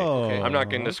 2020. Okay. I'm not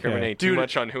going to discriminate too Dude,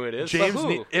 much on who it is.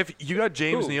 If you got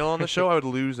James Neal on the show, I would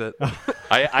lose it.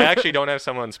 I actually don't have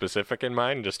someone specific in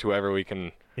mind, just whoever we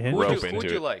can rope into. Who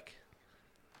would you like?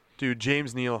 Dude,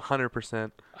 James Neal,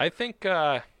 100%. I think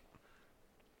it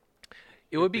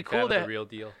would be Big cool fan of to the real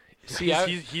deal. see.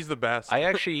 He's the best.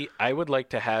 I would like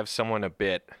to have someone a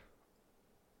bit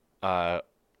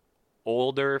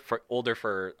older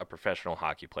for a professional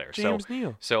hockey player. James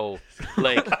Neal. So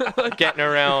like getting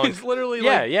around. He's literally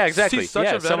yeah, exactly. He's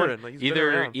such a veteran. Like, he's been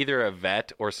around. either a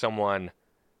vet or someone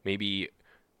maybe.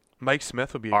 Mike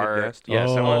Smith would be a good guest. Yeah,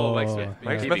 someone. Mike Smith.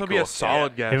 Mike He'd Smith would be a cool.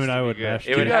 solid guest. Him and I would good. mesh.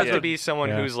 It would too. have to be someone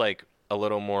Yeah. who's like a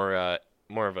little more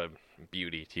of a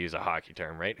beauty, to use a hockey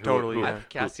term, right? Totally, I yeah. think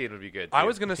Cassian would be good. I too.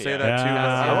 was going to say Yeah. that too.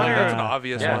 Yeah. I wonder Yeah. that's an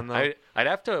obvious Yeah, one, though. I'd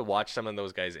have to watch some of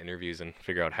those guys' interviews and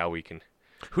figure out how we can.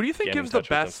 Who do you think get in gives the touch with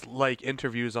best like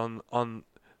interviews on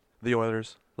the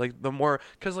Oilers? Like the more,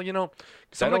 because like,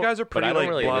 some of the guys are pretty but I don't like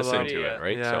really blah, listen blah. to it,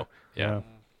 right? Yeah. So yeah.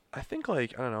 I think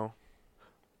like I don't know.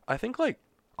 I think like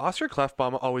Oscar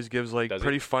Clefbaum always gives like Does he?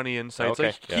 pretty funny insights. Okay,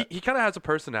 Like yeah. he kind of has a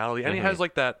personality, and he Mhm. has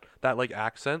like that like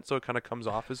accent, so it kind of comes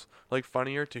off as like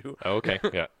funnier too. Oh, okay.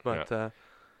 Yeah. But yeah.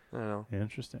 I don't know,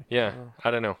 Interesting. Yeah,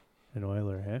 I don't know. An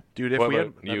Oiler, hey? dude. If What we had,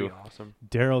 about that'd you? be awesome.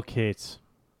 Daryl Cates.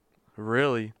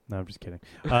 Really, No, I'm just kidding.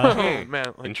 oh man,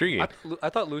 like, Intriguing. I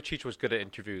thought Lucic was good at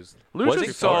interviews. Luch Was is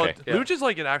he? solid. Okay. Yeah. Luch is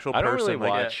like an actual I don't person. really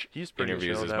like, watch he's pretty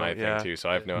interviews chilled is out, my yeah. thing too, so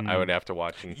I have I would have to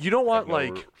watch. And You don't want have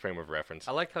no like. frame of reference.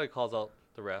 I like how he calls out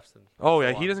the refs. And Oh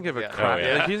yeah, so he on. doesn't give a Yeah. crap. Oh,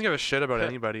 yeah. Like, he doesn't give a shit about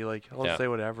anybody. Like he'll Yeah. say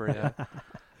whatever. Yeah.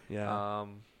 Yeah.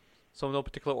 So no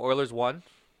particular Oilers won.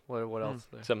 What Hmm. else?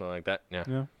 Something like that. Yeah.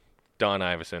 Yeah. Don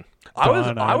Iverson. I was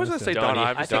Don gonna Iverson. say Don Donnie-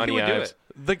 Iverson. I think he would do Ives.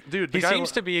 it. The He guy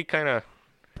seems to be kind of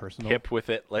Personal. hip with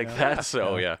it like that.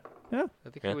 So yeah. Yeah. I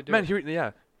think Yeah. he would do man.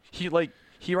 it.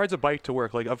 He rides a bike to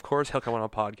work. Like of course he'll come on a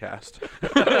podcast.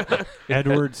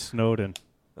 Edward Snowden.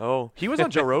 Oh, he was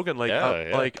on Joe Rogan like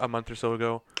Yeah. like a month or so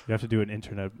ago. You have to do an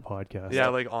internet podcast. Yeah,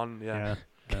 like on yeah.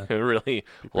 Yeah. Really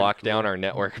lock down our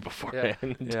network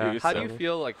beforehand. Yeah. Too, How do so. you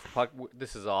feel like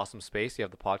this is an awesome space? You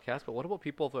have the podcast, but what about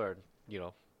people that are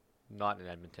not in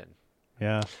Edmonton?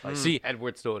 Yeah. Like See-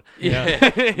 Edward Snowden. Yeah.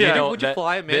 You Would you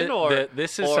fly him in, or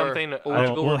this is or- something? or would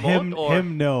you go well, remote,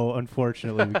 him, no.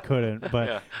 Unfortunately, we couldn't.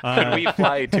 But Could we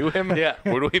fly to him? Yeah.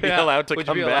 Would we be Yeah. allowed to Would you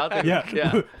come be allowed back? to? yeah,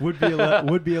 Yeah. would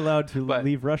be allowed to But-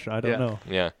 leave Russia. I don't yeah. know.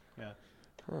 Yeah.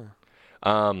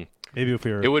 Maybe if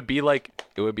we were. It would be like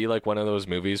one of those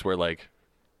movies where like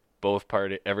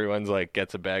everyone's like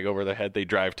gets a bag over their head. They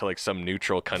drive to like some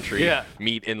neutral country, Yeah.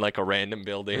 meet in like a random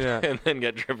building, Yeah. and then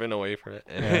get driven away from it.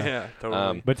 And, Yeah,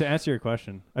 totally. But to answer your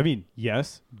question, I mean,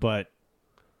 yes, but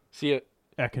see it.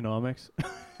 economics.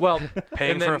 Well,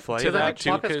 Paying and for then a flight? to that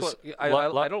Podcast too, because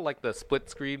I don't like the split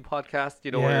screen podcast.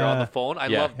 Where you're on the phone. I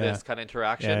Yeah. love this Yeah. kind of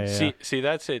interaction. Yeah. see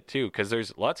that's it too, because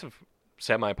there's lots of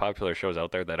semi-popular shows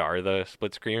out there that are the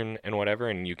split screen and whatever,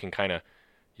 and you can kind of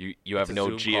you have It's a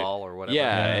no Zoom call or whatever. Yeah,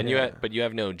 Yeah, and yeah. but you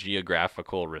have no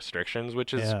geographical restrictions,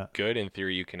 which is Yeah. good. In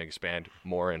theory, you can expand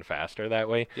more and faster that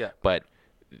way. Yeah. But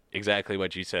exactly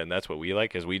what you said, and that's what we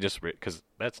like, is we just because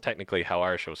that's technically how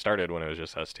our show started when it was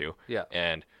just us two. Yeah.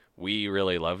 And we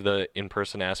really love the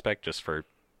in-person aspect just for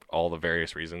all the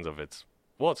various reasons of it's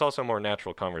it's also more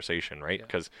natural conversation, right?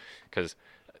 Yeah. Because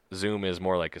Zoom is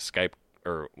more like a Skype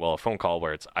or a phone call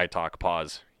where it's I talk,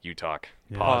 pause, you talk,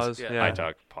 Yeah. pause, Yeah. I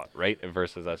talk, pause, right?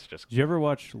 Versus us just Did you ever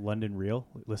watch London Real?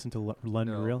 Listen to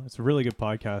London No. Real? It's a really good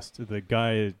podcast. The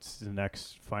guy is an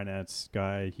ex-finance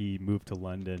guy. He moved to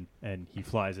London, and he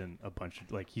flies in a bunch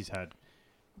of, he's had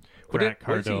Grant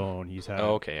what is he? Cardone. He's had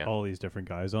Oh, okay, yeah. all these different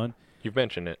guys on. You've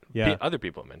mentioned it. Yeah. Other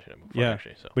people have mentioned it before, Yeah.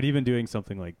 actually. So But even doing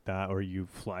something like that, or you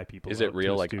fly people is out it to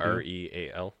real, a like studio.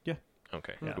 REAL? Yeah.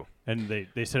 Okay, Yeah. cool. And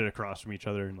they sit across from each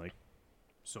other in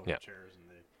sofa Yeah. chairs, and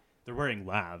they're wearing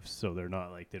lavs, so they're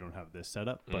not they don't have this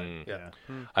setup. But Mm.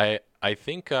 yeah. I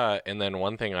think, and then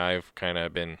one thing I've kind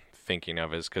of been thinking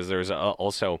of is because there's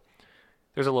also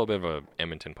there's a little bit of a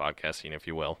Edmonton podcast scene, if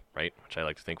you will, right? Which I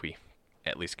like to think we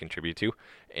at least contribute to.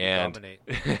 And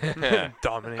Dominate.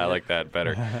 Dominate. I like that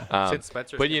better. Since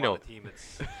Spencer's but on the team,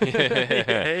 it's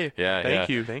Hey, yeah, thank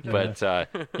you. But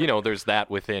there's that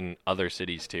within other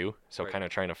cities too. So kind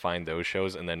of trying to find those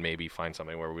shows, and then maybe find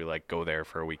something where we like go there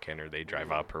for a weekend, or they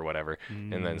drive up or whatever,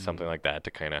 and then something like that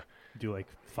to kind of Do like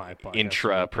 5 podcasts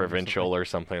intra-provincial or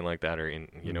something like that, or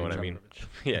you know what I mean?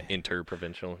 Yeah,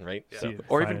 inter-provincial, right? Yeah. So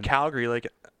Or even Calgary, like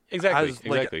exactly, as,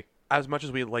 like, exactly. as much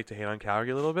as we like to hate on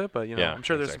Calgary a little bit, but Yeah, I'm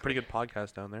sure there's some pretty good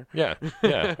podcasts down there. Yeah,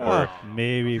 yeah. Or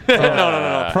Maybe.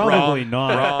 No. Probably Wrong.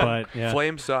 not. Wrong. But yeah.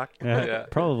 Flames suck. Yeah,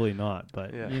 probably not.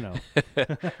 But Yeah.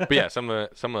 but yeah, something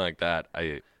like that.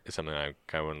 Is something I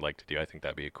kind of would like to do. I think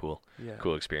that'd be a cool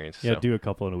experience. Yeah, so. do a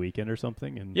couple in a weekend or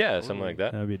something, and Yeah, something like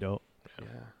that. that'd be dope.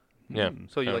 Yeah.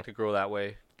 so you like to grow that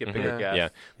way, get bigger gas. Yeah,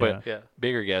 but Yeah.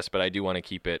 bigger guests. But I do want to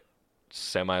keep it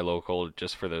semi-local,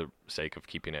 just for the sake of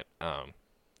keeping it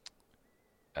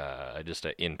just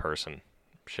an in-person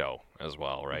show as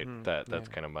well, right? That's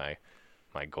kind of my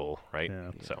goal, right?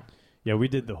 Yeah. So Yeah, we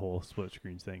did the whole split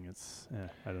screens thing. It's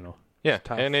I don't know. yeah,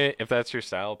 tough. and if that's your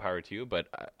style, power to you. But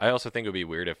I also think it would be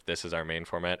weird if this is our main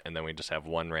format and then we just have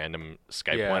one random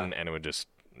Skype one, and it would just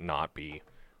not be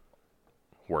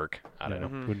work. I don't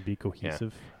know. Wouldn't be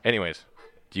cohesive. Anyways,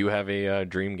 do you have a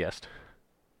dream guest?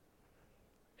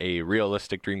 A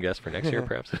realistic dream guest for next year,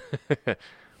 perhaps?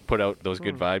 Put out those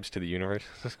good vibes to the universe,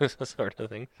 sort of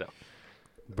thing. So,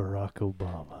 Barack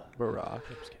Obama. Barack.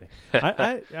 Just kidding.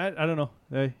 I don't know.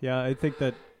 Yeah, I think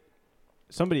that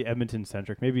somebody Edmonton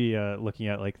centric, maybe looking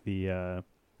at like the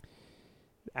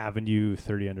Avenue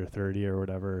 30 under 30 or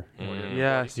whatever.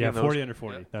 Yeah, Yeah, 40 under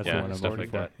 40. That's Yeah, the one I'm stuff looking like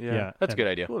for. that. Yeah. that's a and- good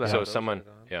idea. Cool to So have those someone, guys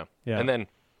on. yeah, Yeah. and then,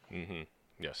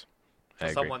 yes, I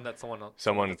agree. Someone that's on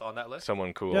that list.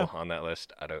 Someone cool Yeah. on that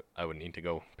list. I would need to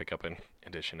go pick up an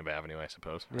edition of Avenue, I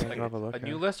suppose. Yeah, Like go have a look a at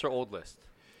new it. list or old list?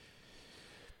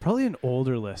 Probably an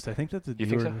older list. I think that's a You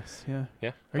think newer so? list. Yeah.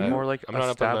 Yeah, Are you- More like I'm not up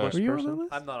on established Are you on person. that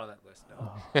list? I'm not on that list. No.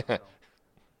 Oh. No. You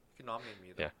can nominate me.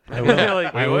 Though. Yeah. I will.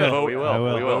 Like, I we will. will. We will. I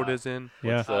will. We will. Vote is in.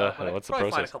 What's But I could what's the probably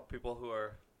find a process? couple people who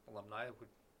are alumni who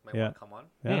might Yeah. want to come on.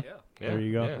 Yeah. There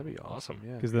you go. Yeah, That'd be awesome.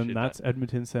 Yeah. Because then appreciate that's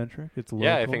Edmonton centric. It's local.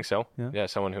 Yeah, I think so. Yeah. Yeah,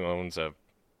 someone who owns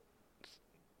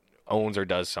or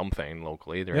does something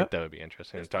locally, Yep. that would be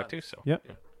interesting There's to talk to. tons. So, Yep.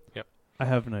 Yep. I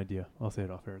have an idea. I'll say it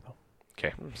off air though.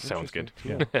 Okay, sounds good.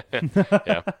 interesting.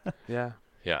 Yeah, Yeah.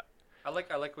 yeah. I like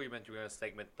what you meant. You were going to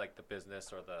segment like the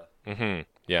business or the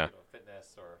Yeah,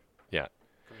 fitness or yeah,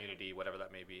 community, whatever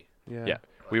that may be. Yeah. yeah.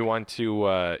 We want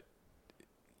to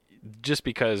just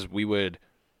because we would,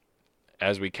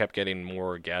 as we kept getting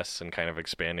more guests and kind of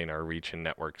expanding our reach and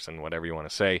networks and whatever you want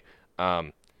to say,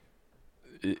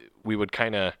 we would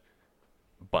kind of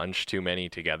bunch too many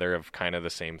together of kind of the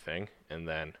same thing, and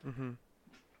then.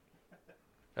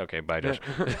 Okay, bye, Josh.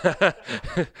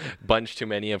 Bunch too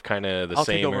many of kind of the I'll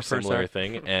take same over or for a similar sec.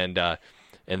 thing, and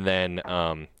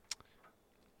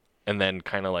then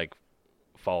kind of like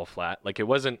fall flat. Like it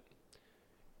wasn't,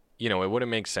 it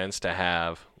wouldn't make sense to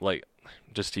have like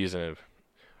just to use a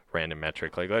random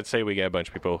metric. Like let's say we get a bunch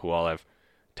of people who all have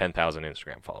 10,000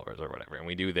 Instagram followers or whatever, and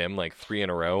we do them like 3 in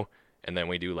a row, and then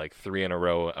we do like 3 in a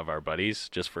row of our buddies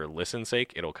just for listen's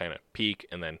sake. It'll kind of peak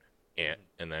and then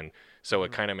so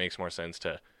it kind of makes more sense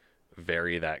to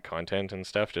vary that content and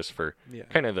stuff just for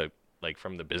kind of the like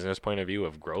from the business point of view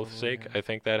of growth sake. I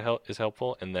think that is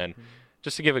helpful, and then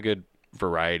just to give a good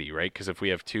variety, right? Because if we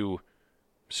have 2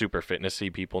 super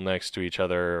fitnessy people next to each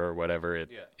other or whatever, it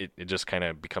just kind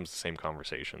of becomes the same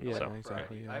conversation. Yeah, So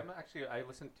exactly. Yeah. I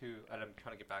listened to, and I'm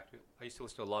trying to get back to it. I used to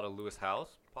listen to a lot of Lewis Howes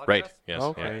podcasts. right, yes,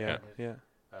 Okay. Yeah.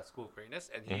 School of Greatness,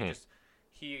 and Mm-hmm.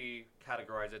 he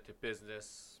categorized it to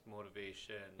business,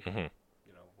 motivation, Mm-hmm.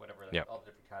 whatever, Yep. all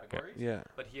the different categories. Yeah.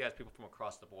 But he has people from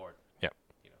across the board. Yep.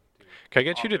 To Can I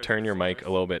get you to authors turn and your mic singers.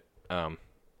 a little bit?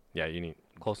 Yeah, you need.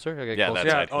 Closer? Okay, Yeah, closer.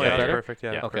 that's Yeah. right. Oh, Yeah, yeah. yeah. Perfect.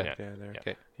 Yeah. Yeah. Perfect. Okay. Yeah. There.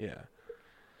 Okay. Yeah.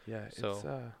 Yeah. It's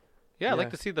So- Yeah, I'd like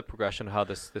to see the progression of how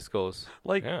this goes.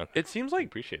 like Yeah. it seems I like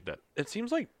appreciate that.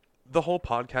 the whole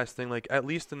podcast thing, like at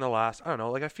least in the last, I don't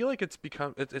know, like I feel like it's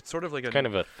become it's sort of like Kind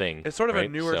of a thing. it's sort of a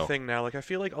right? newer So- thing now. Like I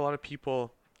feel like a lot of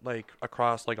people like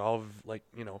across like all of like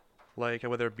like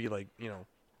whether it be like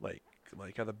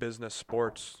like the business,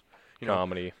 sports,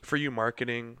 Comedy. for you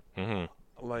marketing,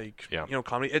 Mm-hmm. like Yeah.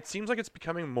 comedy. It seems like it's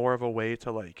becoming more of a way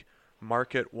to like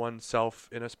market oneself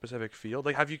in a specific field.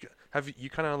 Like have you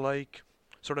kind of like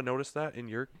sort of noticed that in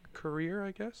your career,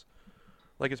 I guess?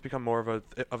 Like it's become more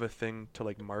of a thing to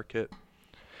like market.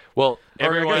 Well, Or I guess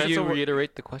everyone. it's Can you a-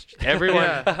 reiterate the question?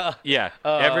 Everyone,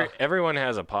 everyone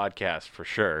has a podcast for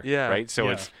sure. Yeah. Right. So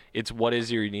Yeah. it's what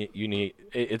is your unique.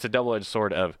 It's a double-edged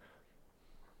sword of.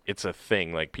 It's a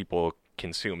thing like people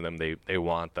consume them. They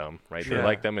want them, right? They Yeah.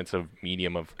 like them. It's a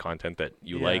medium of content that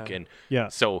you like, and Yeah.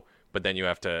 so, but then you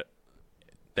have to,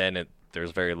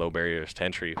 there's very low barriers to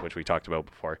entry, which we talked about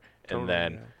before, and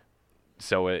then,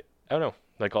 so I don't know,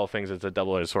 like all things, it's a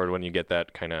double-edged sword when you get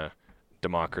that kind of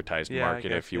democratized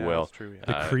market, if you will. That's true, yeah.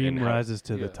 The cream and how- rises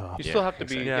to the top. You Yeah, still have to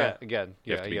be, exactly. yeah, again,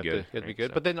 You have to be good, You have to right, be good.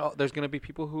 so- But then there's going to be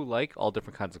people who like all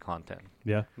different kinds of content.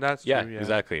 Yeah. That's Yeah, true. Yeah,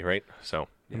 exactly, right? So,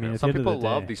 I mean, at Some the end people of the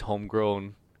love day- these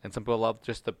homegrown, and some people love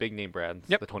just the big name brands,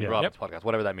 Yep. the Tony Yeah. Robbins podcast,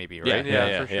 whatever that may be, yeah, right?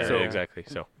 Yeah, for sure. exactly.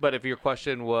 So, But if your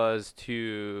question was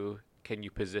can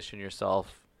you position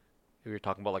yourself, if you're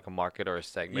talking about like a market or a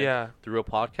segment Yeah. through a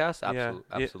podcast, Yeah.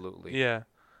 absolutely. Yeah.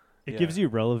 It Yeah. gives you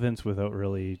relevance without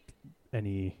really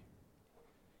any,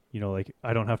 like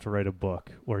I don't have to write a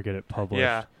book or get it published.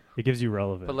 Yeah. It gives you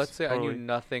relevance. But let's say I Totally. knew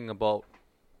nothing about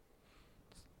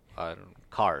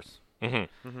cars,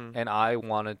 Mm-hmm. and I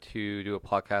wanted to do a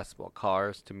podcast about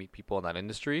cars to meet people in that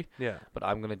industry. Yeah. But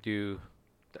I'm gonna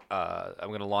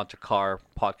launch a car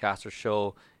podcast or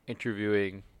show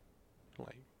interviewing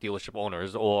Like dealership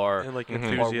owners or and like Mhm.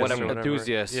 enthusiasts or whatever, whatever.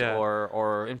 enthusiasts Yeah.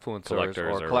 or influencers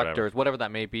Collectors or or collectors, whatever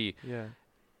that may be. Yeah.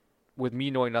 With me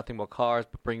knowing nothing about cars,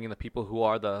 but bringing the people who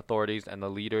are the authorities and the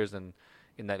leaders in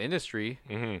that industry,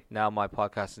 now my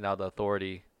podcast is now the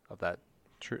authority of that,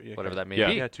 True. Yeah, whatever okay. that may Yeah.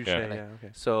 be. Yeah. Touche. Yeah. Yeah. Okay.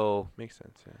 So Makes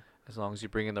sense. Yeah. as long as you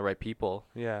bring in the right people,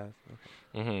 Yeah.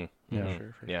 Okay. Yeah.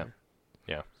 Sure. For Yeah. Sure.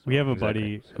 Yeah. we have a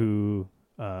Exactly. buddy who,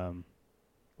 well,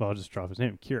 I'll just drop his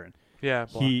name, Kieran. Yeah.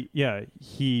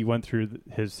 He went through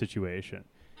his situation,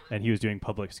 and he was doing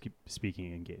public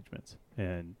speaking engagements,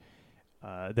 and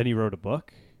then he wrote a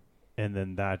book, and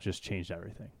then that just changed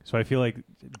everything. So I feel like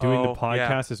doing the Oh,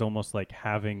 podcast yeah. is almost like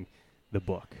having the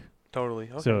book. Totally.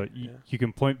 Okay. So yeah. you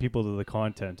can point people to the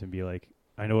content and be like,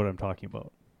 I know what I'm talking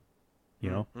about, you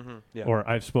know, Mm-hmm. Yeah. or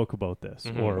I've spoke about this,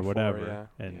 Mhm. or Before, whatever.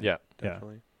 yeah. And Yeah.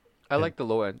 Definitely. I like the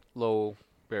low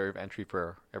barrier of entry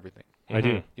for everything. I do.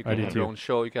 Mhm. You I can do have too. your own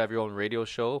show. You can have your own radio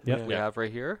show. Yep. Like we Yeah. have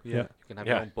right here. Yeah. Yeah. You can have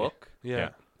Yeah. your own book. Yeah.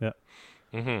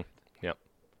 Mm-hmm.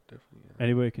 Definitely.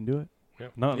 Anybody can do it. Yeah.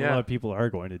 Not a Yeah. lot of people are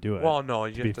going to do it. Well, no,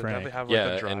 you be have to frank. definitely have Yeah.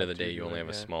 like a At drive the end of the to day, you do only it, have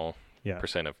a yeah. small yeah.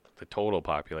 percent of the total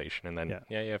population, and then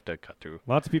Yeah. you have to cut through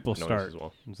Lots of people noise start. as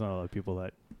well. There's not a lot of people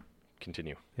that,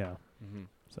 Continue. yeah. Mm-hmm.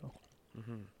 So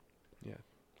Mm-hmm. Yeah.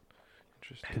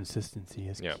 Interesting. consistency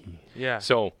is Yeah. key. Yeah.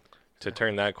 So, to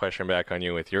turn that question back on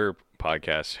you with your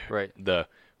podcast, Right. the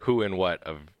who and what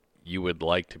of you would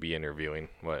like to be interviewing,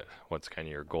 what's kind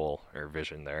of your goal or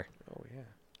vision there? Oh yeah.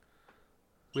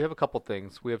 We have a couple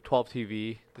things. We have 12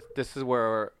 TV. This is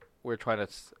where we're trying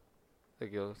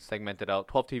to segment it out.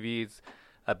 12 TV is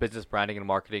a business branding and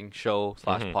marketing show /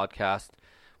 Mhm. podcast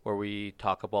where we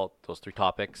talk about those three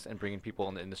topics and bringing people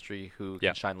in the industry who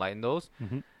Yeah. can shine light in those.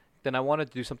 Mhm. Then I wanted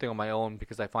to do something on my own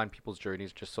because I find people's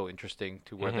journeys just so interesting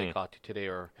to where they Mhm. got to today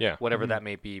or Yeah. whatever that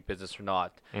may be, business or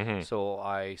not. Mhm. So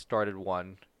I started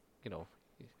one,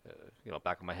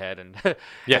 back in my head, and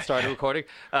Yeah. I started recording.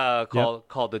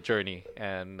 Called The Journey,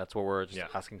 and that's where we're just Yeah.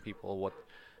 asking people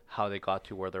how they got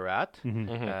to where they're at. Mhm.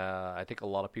 Mhm. I think a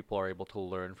lot of people are able to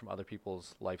learn from other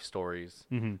people's life stories.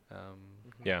 Mhm.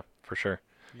 Yeah, for sure.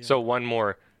 So one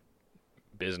more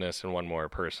business and one more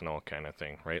personal kind of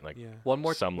thing, right? Like, Yeah. One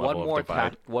more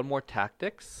divide. one more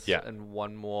tactics. Yeah. And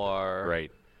one more.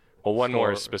 Right. Well, one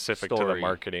more Stor- specific to the story.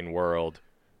 marketing world.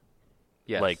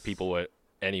 Yes. Like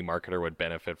any marketer would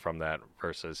benefit from that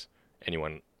versus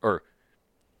anyone, or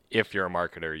if you're a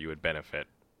marketer, you would benefit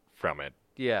from it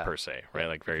Yeah. per se, right?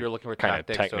 Like very If you're looking for kind of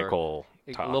tactics or technical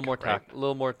a talk, little more right? a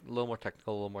little more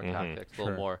technical, a little more Mhm. tactics, a Sure.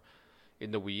 little more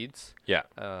in the weeds. Yeah,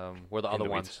 Where the In other the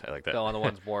ones, weeds. I like that. the other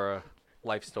ones more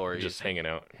life stories. just hanging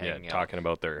out, hanging out. talking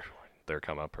about their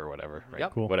come up or whatever, right?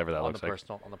 Yep. Cool. Whatever that on looks the like.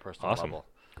 personal on the personal Awesome. level.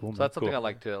 Cool. So that's something Cool.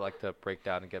 I like to break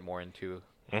down and get more into,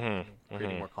 Mm-hmm.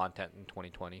 creating more content in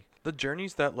 2020. The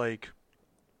journeys that like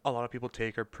a lot of people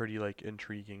take are pretty like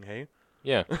intriguing. Hey.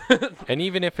 Yeah, and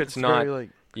even if it's It's not, very,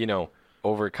 like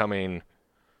overcoming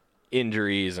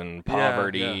injuries and Yeah,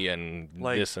 poverty yeah. and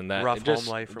Like this and that, rough it just,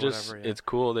 home life or just whatever, yeah. it's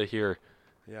cool to hear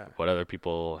Yeah. what other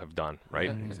people have done, right?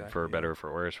 Yeah, exactly, For yeah. better or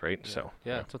for worse, right? Yeah. So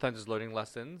Yeah, sometimes it's learning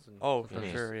lessons. And Oh, for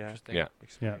sometimes sure, it's yeah. interesting. Yeah.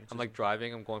 Experiences. I'm like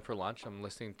driving. I'm going for lunch. I'm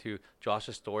listening to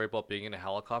Josh's story about being in a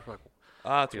helicopter. Like,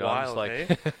 It's you know, I'm just wild.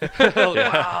 like, eh?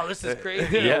 wow, this is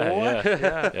crazy. Yeah, What?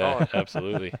 yeah. yeah,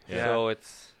 absolutely. Yeah. So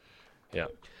it's Yeah.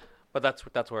 But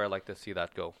that's where I like to see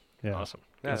that go. Yeah. Awesome.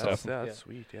 Yeah, Good that's, stuff. that's Yeah.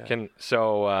 sweet.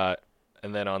 Yeah.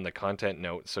 And then on the content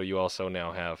note, so you also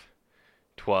now have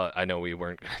 12. I know we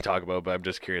weren't going to talk about, but I'm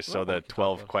just curious. So Well, we the can talk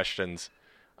 12 about it. questions,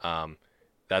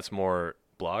 that's more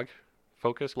blog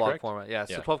focus, blog correct? format. Yeah.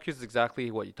 So Yeah. 12 Qs is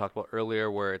exactly what you talked about earlier,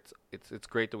 where it's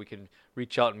great that we can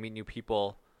reach out and meet new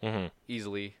people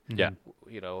easily. Yeah.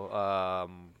 You know,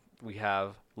 we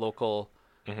have local,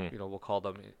 Mm-hmm. you know, we'll call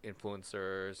them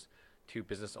influencers, to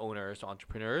business owners, to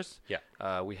entrepreneurs.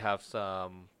 Yeah. We have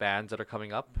some bands that are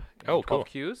coming up. in Oh, 12 cool.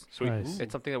 Qs. Sweet. Nice.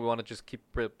 It's something that we want to just keep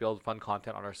build fun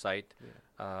content on our site,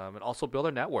 and also build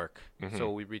our network. Mm-hmm.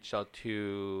 So we reached out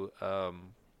to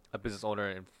a business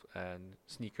owner and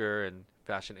sneaker and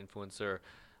fashion influencer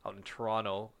out in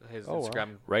Toronto. His Oh, wow.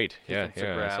 Instagram, Right. his Yeah.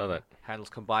 Instagram Yeah. I saw that. handles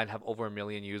combined have over 1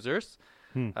 million users.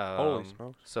 Holy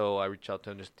smokes. So I reached out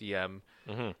to him, just DM,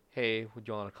 Mm-hmm. hey, would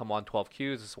you want to come on 12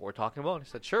 Qs? This is what we're talking about. And he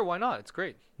said, sure, why not? It's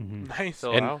great. Nice.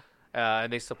 So, Wow.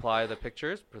 and they supply the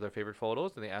pictures for their favorite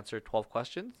photos, and they answer 12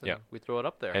 questions, and Yeah. we throw it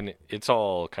up there. And it's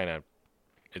all kind of,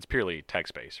 it's purely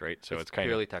text based, right? So it's kind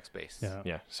purely of text-based. Yeah.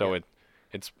 yeah. So Yeah.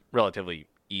 it's relatively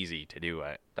easy to do.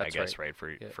 I That's guess right. right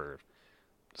for Yeah. for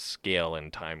scale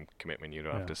and time commitment. You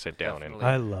don't have Yeah. to sit down Definitely.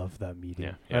 I love that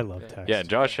medium. Yeah, yeah. I love Yeah. text. yeah.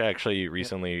 Josh actually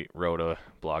recently wrote a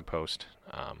blog post.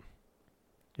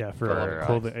 Yeah, for for,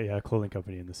 a clothing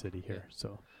company in the city here.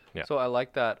 So Yeah. So I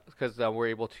like that because we're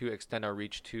able to extend our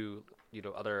reach to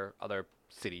other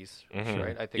cities,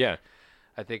 Mhm. right? Yeah.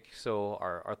 I think so.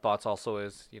 Our thoughts also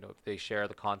is if they share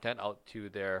the content out to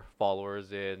their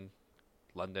followers in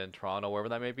London, Toronto, wherever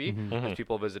that may be, there's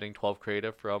people visiting 12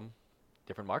 Creative from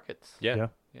different markets. Yeah.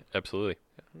 Yeah. Absolutely.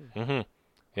 Mm-hmm.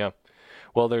 Yeah.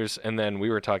 Well, and then we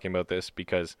were talking about this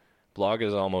because blog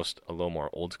is almost a little more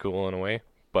old school in a way,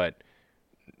 but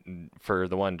for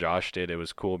the one Josh did, it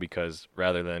was cool because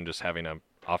rather than just having a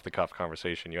off the cuff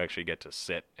conversation, you actually get to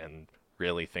sit and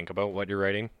really think about what you're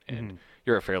writing, and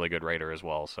you're a fairly good writer as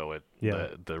well. So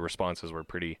the responses were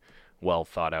pretty well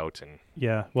thought out and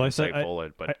well,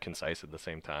 insightful, but concise at the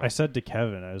same time. I said to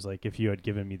Kevin, I was like, if you had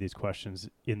given me these questions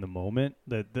in the moment,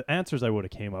 the answers I would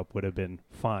have came up would have been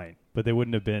fine, but they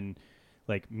wouldn't have been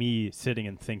like me sitting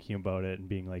and thinking about it and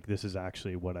being like, this is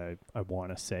actually what I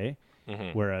want to say.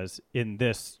 Whereas in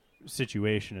this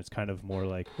situation, it's kind of more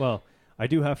like, well, I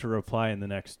do have to reply in the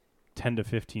next 10 to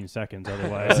 15 seconds,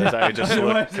 otherwise I just look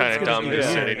Otherwise kind it's of gonna dumb be just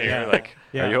weird. sitting here Yeah. like,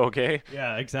 Yeah. are you okay?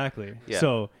 Yeah, exactly. Yeah.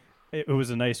 So it was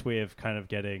a nice way of kind of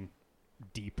getting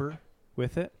deeper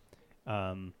with it.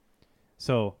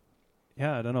 So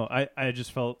yeah, I don't know.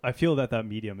 I feel that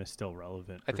medium is still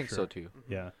relevant. I for think sure. so too.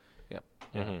 Yeah.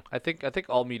 I think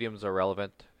all mediums are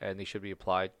relevant and they should be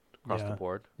applied across the Yeah.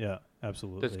 board. Yeah,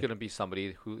 absolutely. There's going to be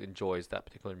somebody who enjoys that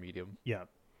particular medium. Yeah.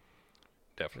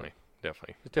 Definitely. There's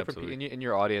different Absolutely. in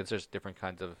your audience. There's different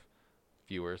kinds of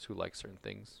viewers who like certain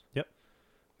things.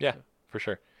 Yeah, for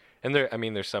sure. And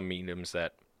there's some mediums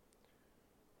that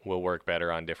will work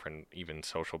better on different even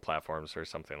social platforms or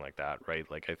something like that, right?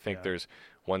 Like I think there's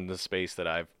the space that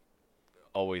I've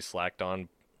always slacked on,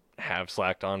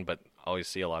 but always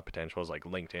see a lot of potential is like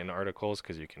LinkedIn articles,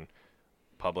 because you can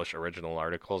publish original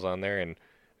articles on there and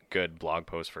good blog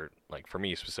posts for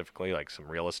me specifically, like some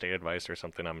real estate advice or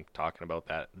something I'm talking about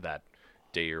that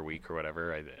day or week or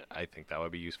whatever. I think that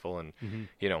would be useful. And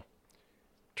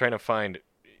trying to find,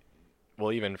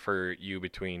 well, even for you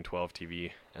between 12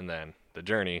 TV and then the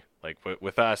journey, like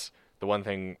with us, the one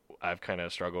thing I've kind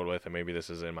of struggled with, and maybe this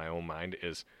is in my own mind,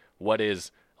 is what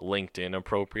is LinkedIn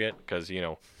appropriate? Because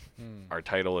our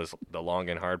title is the Long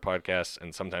and Hard Podcast,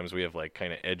 and sometimes we have like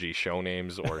kind of edgy show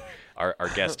names, or our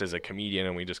guest is a comedian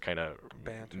and we just kind of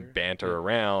banter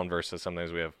around, versus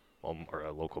sometimes we have or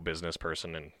a local business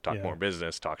person and talk more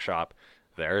business, talk shop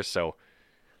there. So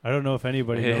I don't know if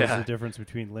anybody knows the difference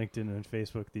between LinkedIn and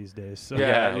Facebook these days. So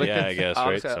Yeah, LinkedIn, I guess, right?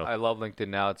 honestly, So- I love LinkedIn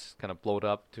now. It's kind of blowed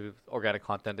up to organic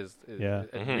content Yeah.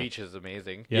 and reach is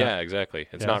amazing. yeah, exactly.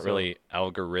 It's Yeah, not so- really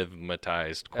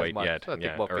algorithmatized quite much. yet, I think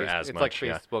about or Facebook- as it's much.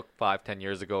 like Facebook 5-10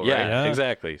 years ago, Yeah, right? Yeah.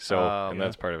 exactly. So, and Yeah.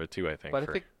 that's part of it too, I think. But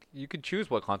I think you can choose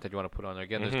what content you want to put on there.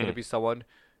 Again, there's going to Mhm. be someone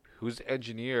who's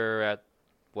engineer at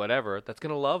whatever that's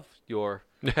going to love your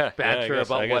yeah, banter I guess-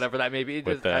 about whatever that may be.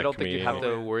 with I the don't think you have to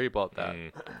comedian. worry about that.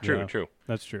 True, Yeah. true.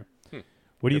 That's true.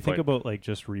 What do you Good think point. about like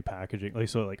just repackaging? Like,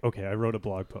 so like, okay, I wrote a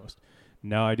blog post.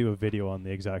 Now I do a video on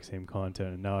the exact same content,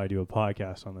 and now I do a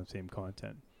podcast on the same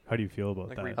content. How do you feel about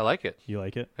that? I like it. You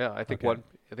like it? Yeah, I think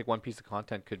Okay. one piece of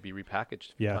content could be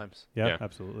repackaged a few Yeah. times. Yeah, Yeah.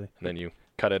 absolutely. And then you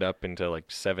cut it up into like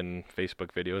 7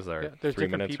 Facebook videos that are Yeah, there's 3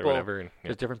 different minutes people- or whatever. And,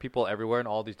 There's different people everywhere in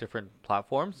all these different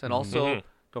platforms, and also Mhm.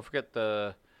 don't forget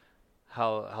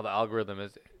how the algorithm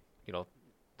is,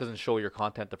 doesn't show your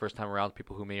content the first time around.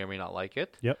 People who may or may not like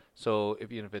it. Yep. So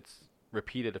even if it's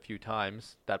repeated a few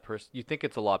times, that person, you think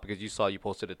it's a lot because you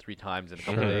posted it 3 times in a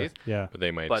couple of days. Yeah. but they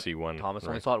might But see one. Thomas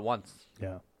only right. saw it once, Yeah.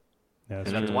 Yeah. and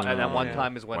that's that's true. one. And that one Yeah.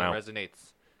 time is when Wow. it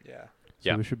resonates. Yeah.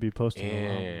 So we should be posting a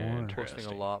lot more. Posting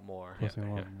a lot more. Posting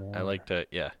a lot more. I like to,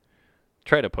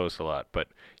 try to post a lot, but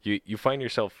you find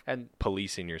yourself and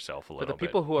policing yourself a little bit. But bit. the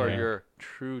people who are your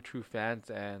true fans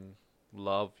and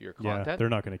love your content, they're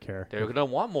not going to care. They're going to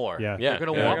want more. Yeah, they're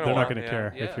going to want more. They're not going to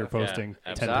care if you're posting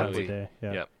 10 times a day.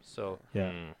 Yeah. Yep. So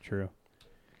true.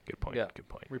 Good point. Yeah. Good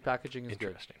point. Repackaging is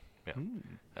interesting. Yeah,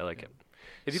 I like it.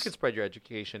 If you can spread your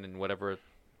education and whatever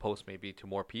post may be to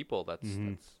more people, that's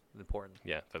important.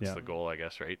 Yeah, that's the goal, I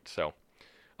guess, right? So,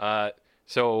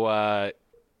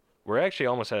 we're actually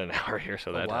almost at an hour here,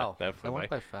 so that flew went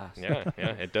by fast. Yeah,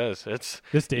 it does.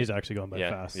 This day's actually going by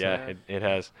fast. Yeah, it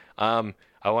has.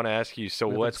 I want to ask you. So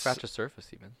what's scratch the surface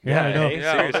even? Yeah, I know. Hey,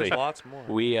 seriously, there's lots more.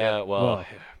 We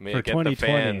may for get the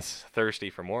fans thirsty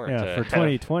for more. Yeah, for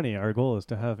 2020, our goal is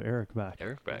to have Eric back.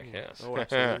 Yes. Oh,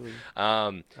 absolutely.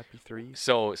 Happy 3.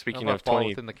 So speaking of fall 20,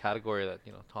 within the category that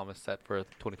Thomas set for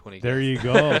 2020. There you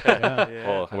go. Yeah.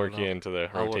 We'll work you into the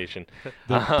rotation.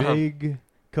 The big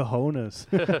cojones.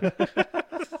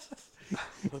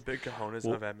 The big cojones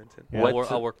of Edmonton. Yeah.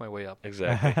 I'll work my way up.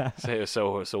 Exactly.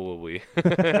 so will we.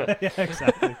 Yeah,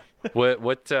 exactly.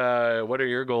 What are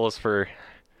your goals for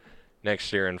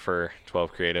next year and for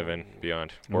 12 Creative and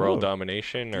beyond? World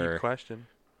domination or Deep question.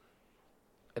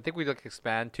 I think we'd like to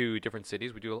expand to different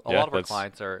cities. We do a lot of our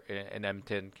clients are in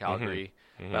Edmonton, Calgary.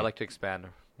 But I'd like to expand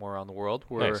more around the world.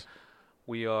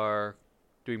 We are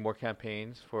doing more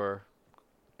campaigns for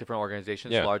different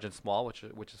organizations, large and small, which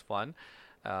is fun.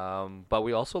 But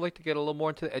we also like to get a little more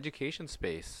into the education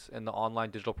space and the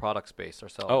online digital product space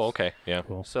ourselves. Oh, okay. Yeah.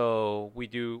 Cool. So we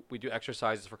do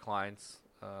exercises for clients,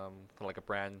 kind of like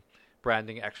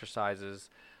branding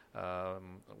exercises.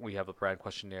 We have a brand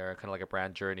questionnaire, kind of like a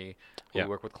brand journey. We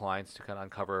work with clients to kind of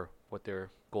uncover what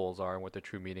their goals are and what their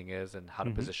true meaning is and how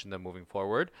to position them moving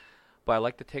forward. But I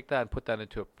like to take that and put that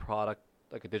into a product,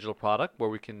 like a digital product,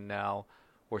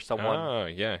 where someone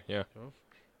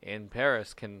in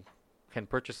Paris can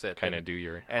purchase it, kind of do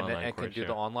your and online can do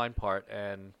the online part,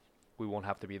 and we won't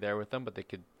have to be there with them, but they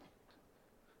could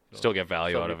still get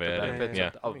value out of it.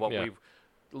 Benefits of what we've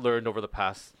learned over the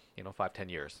past 5-10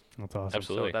 years. That's awesome.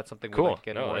 Absolutely. So that's something cool. we like to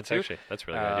get more into. That's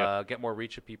really good. Get more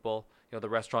reach of people. The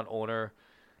restaurant owner,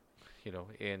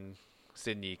 in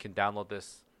Sydney can download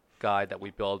this guide that we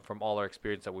build from all our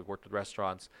experience that we've worked with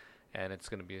restaurants, and it's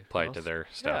going to be applied to their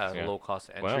stuff. Low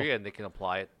cost entry, and they can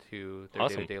apply it to their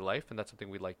day-to-day life, and that's something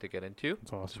we'd like to get into.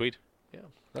 That's awesome. Sweet. Yeah,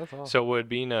 that's awesome. So would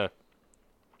being a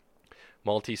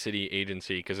multi-city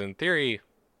agency, because in theory,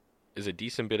 is a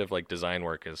decent bit of like design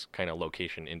work is kind of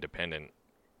location independent,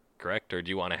 correct? Or do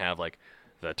you want to have like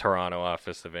the Toronto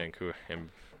office, the Vancouver?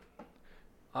 In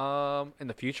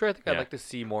the future, I think I'd like to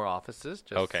see more offices.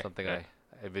 Just something I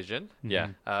envision. Yeah,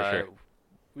 for sure.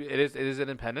 It is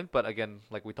independent, but again,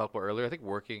 like we talked about earlier, I think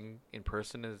working in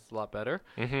person is a lot better.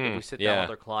 If we sit down with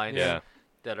our clients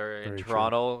that are in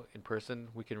Toronto in person,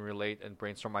 we can relate and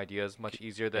brainstorm ideas much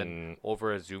easier than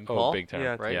over a Zoom call. Oh, big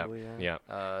time. Right?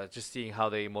 Yeah. Just seeing how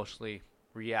they emotionally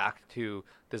react to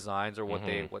designs or what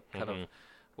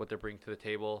what they're bringing to the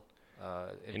table.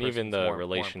 And even the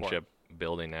relationship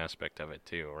building aspect of it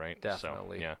too, right?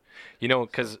 Definitely. So, yeah.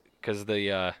 Because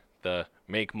the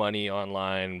make money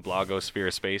online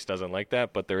blogosphere space doesn't like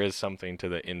that, but there is something to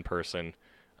the in-person,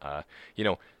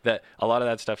 that a lot of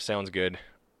that stuff sounds good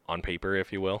on paper,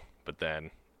 if you will, but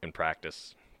then in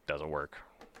practice doesn't work,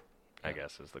 I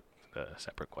guess is the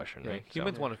separate question, right?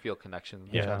 Humans want to feel connection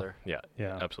with each other. Yeah,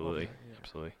 absolutely.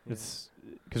 Absolutely. It's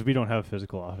because we don't have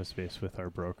physical office space with our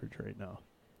brokerage right now.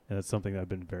 And it's something that I've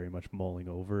been very much mulling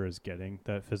over, is getting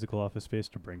that physical office space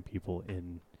to bring people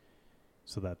in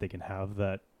so that they can have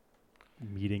that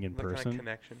meeting in person. Kind of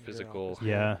connection. Physical,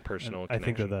 personal I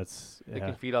connection. think that's... They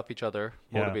can feed off each other,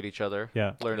 motivate each other,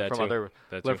 learn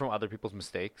from other people's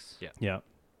mistakes. Yeah,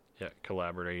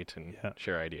 collaborate and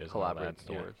share ideas. Collaborate is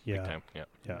the word. Big time.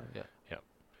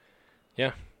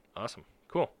 Yeah. Awesome.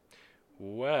 Cool.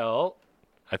 Well,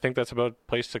 I think that's about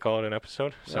place to call it an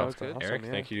episode. So, awesome, Eric,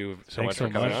 thank you so Thanks much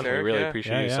for coming on. Eric, we really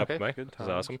appreciate you stopping by. Good It was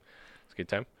awesome. It's a good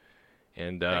time.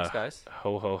 And thanks, guys.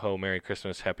 Ho, ho, ho, Merry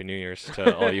Christmas, Happy New Year's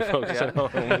to all you folks at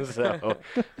home. So,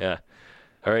 yeah.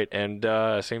 All right, and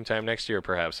same time next year,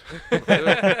 perhaps.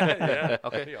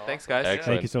 Okay, thanks, guys. Excellent.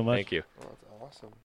 Thank you so much. Thank you. Well, that's awesome.